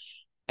other,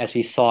 as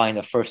we saw in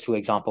the first two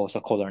examples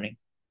of co-learning.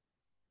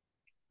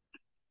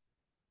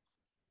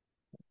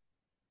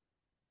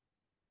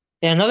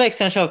 And another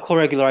extension of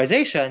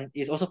co-regularization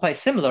is also quite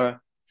similar.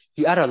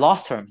 You add a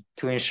loss term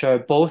to ensure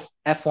both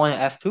F1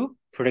 and F2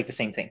 predict the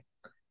same thing.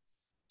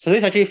 So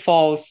this actually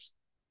falls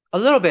a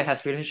little bit,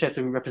 has relationship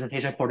to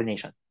representation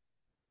coordination,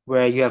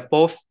 where you have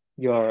both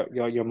your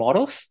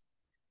models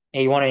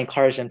and you want to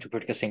encourage them to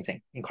predict the same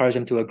thing, encourage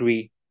them to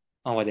agree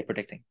on what they're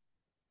predicting.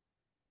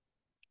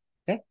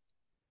 Okay.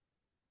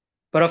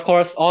 But of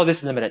course, all this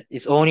is limited.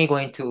 It's only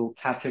going to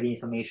capture the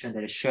information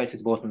that is shared to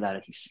both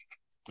modalities.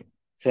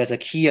 So that's a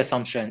key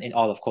assumption in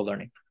all of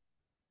co-learning.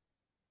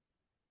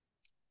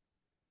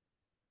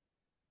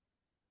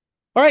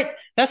 All right,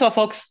 that's all,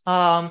 folks.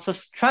 So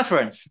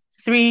transference,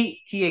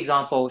 three key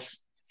examples,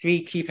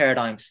 three key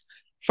paradigms.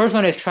 First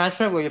one is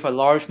transfer, where you have a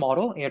large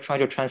model and you're trying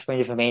to transfer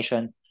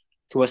information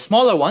to a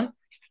smaller one.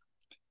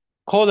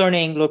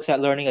 Co-learning looks at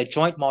learning a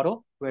joint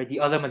model, where the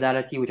other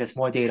modality, which has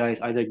more data,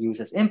 is either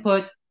used as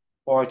input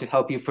or to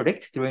help you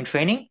predict during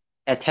training.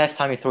 At test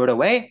time, you throw it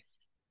away.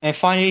 And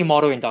finally,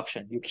 model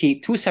induction. You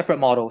keep two separate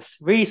models,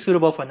 really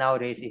suitable for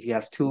nowadays if you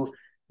have two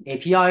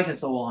APIs and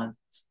so on,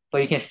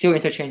 but you can still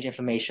interchange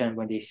information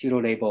when they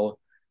pseudo-label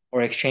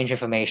or exchange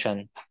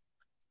information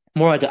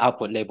more at the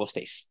output label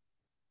space.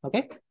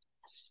 Okay?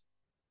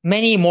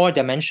 Many more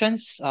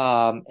dimensions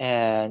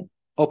and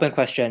open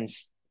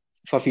questions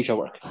for future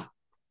work.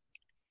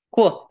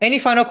 Cool. Any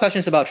final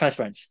questions about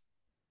transference?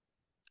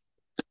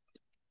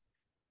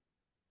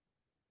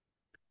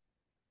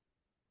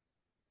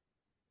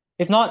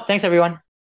 If not, thanks everyone.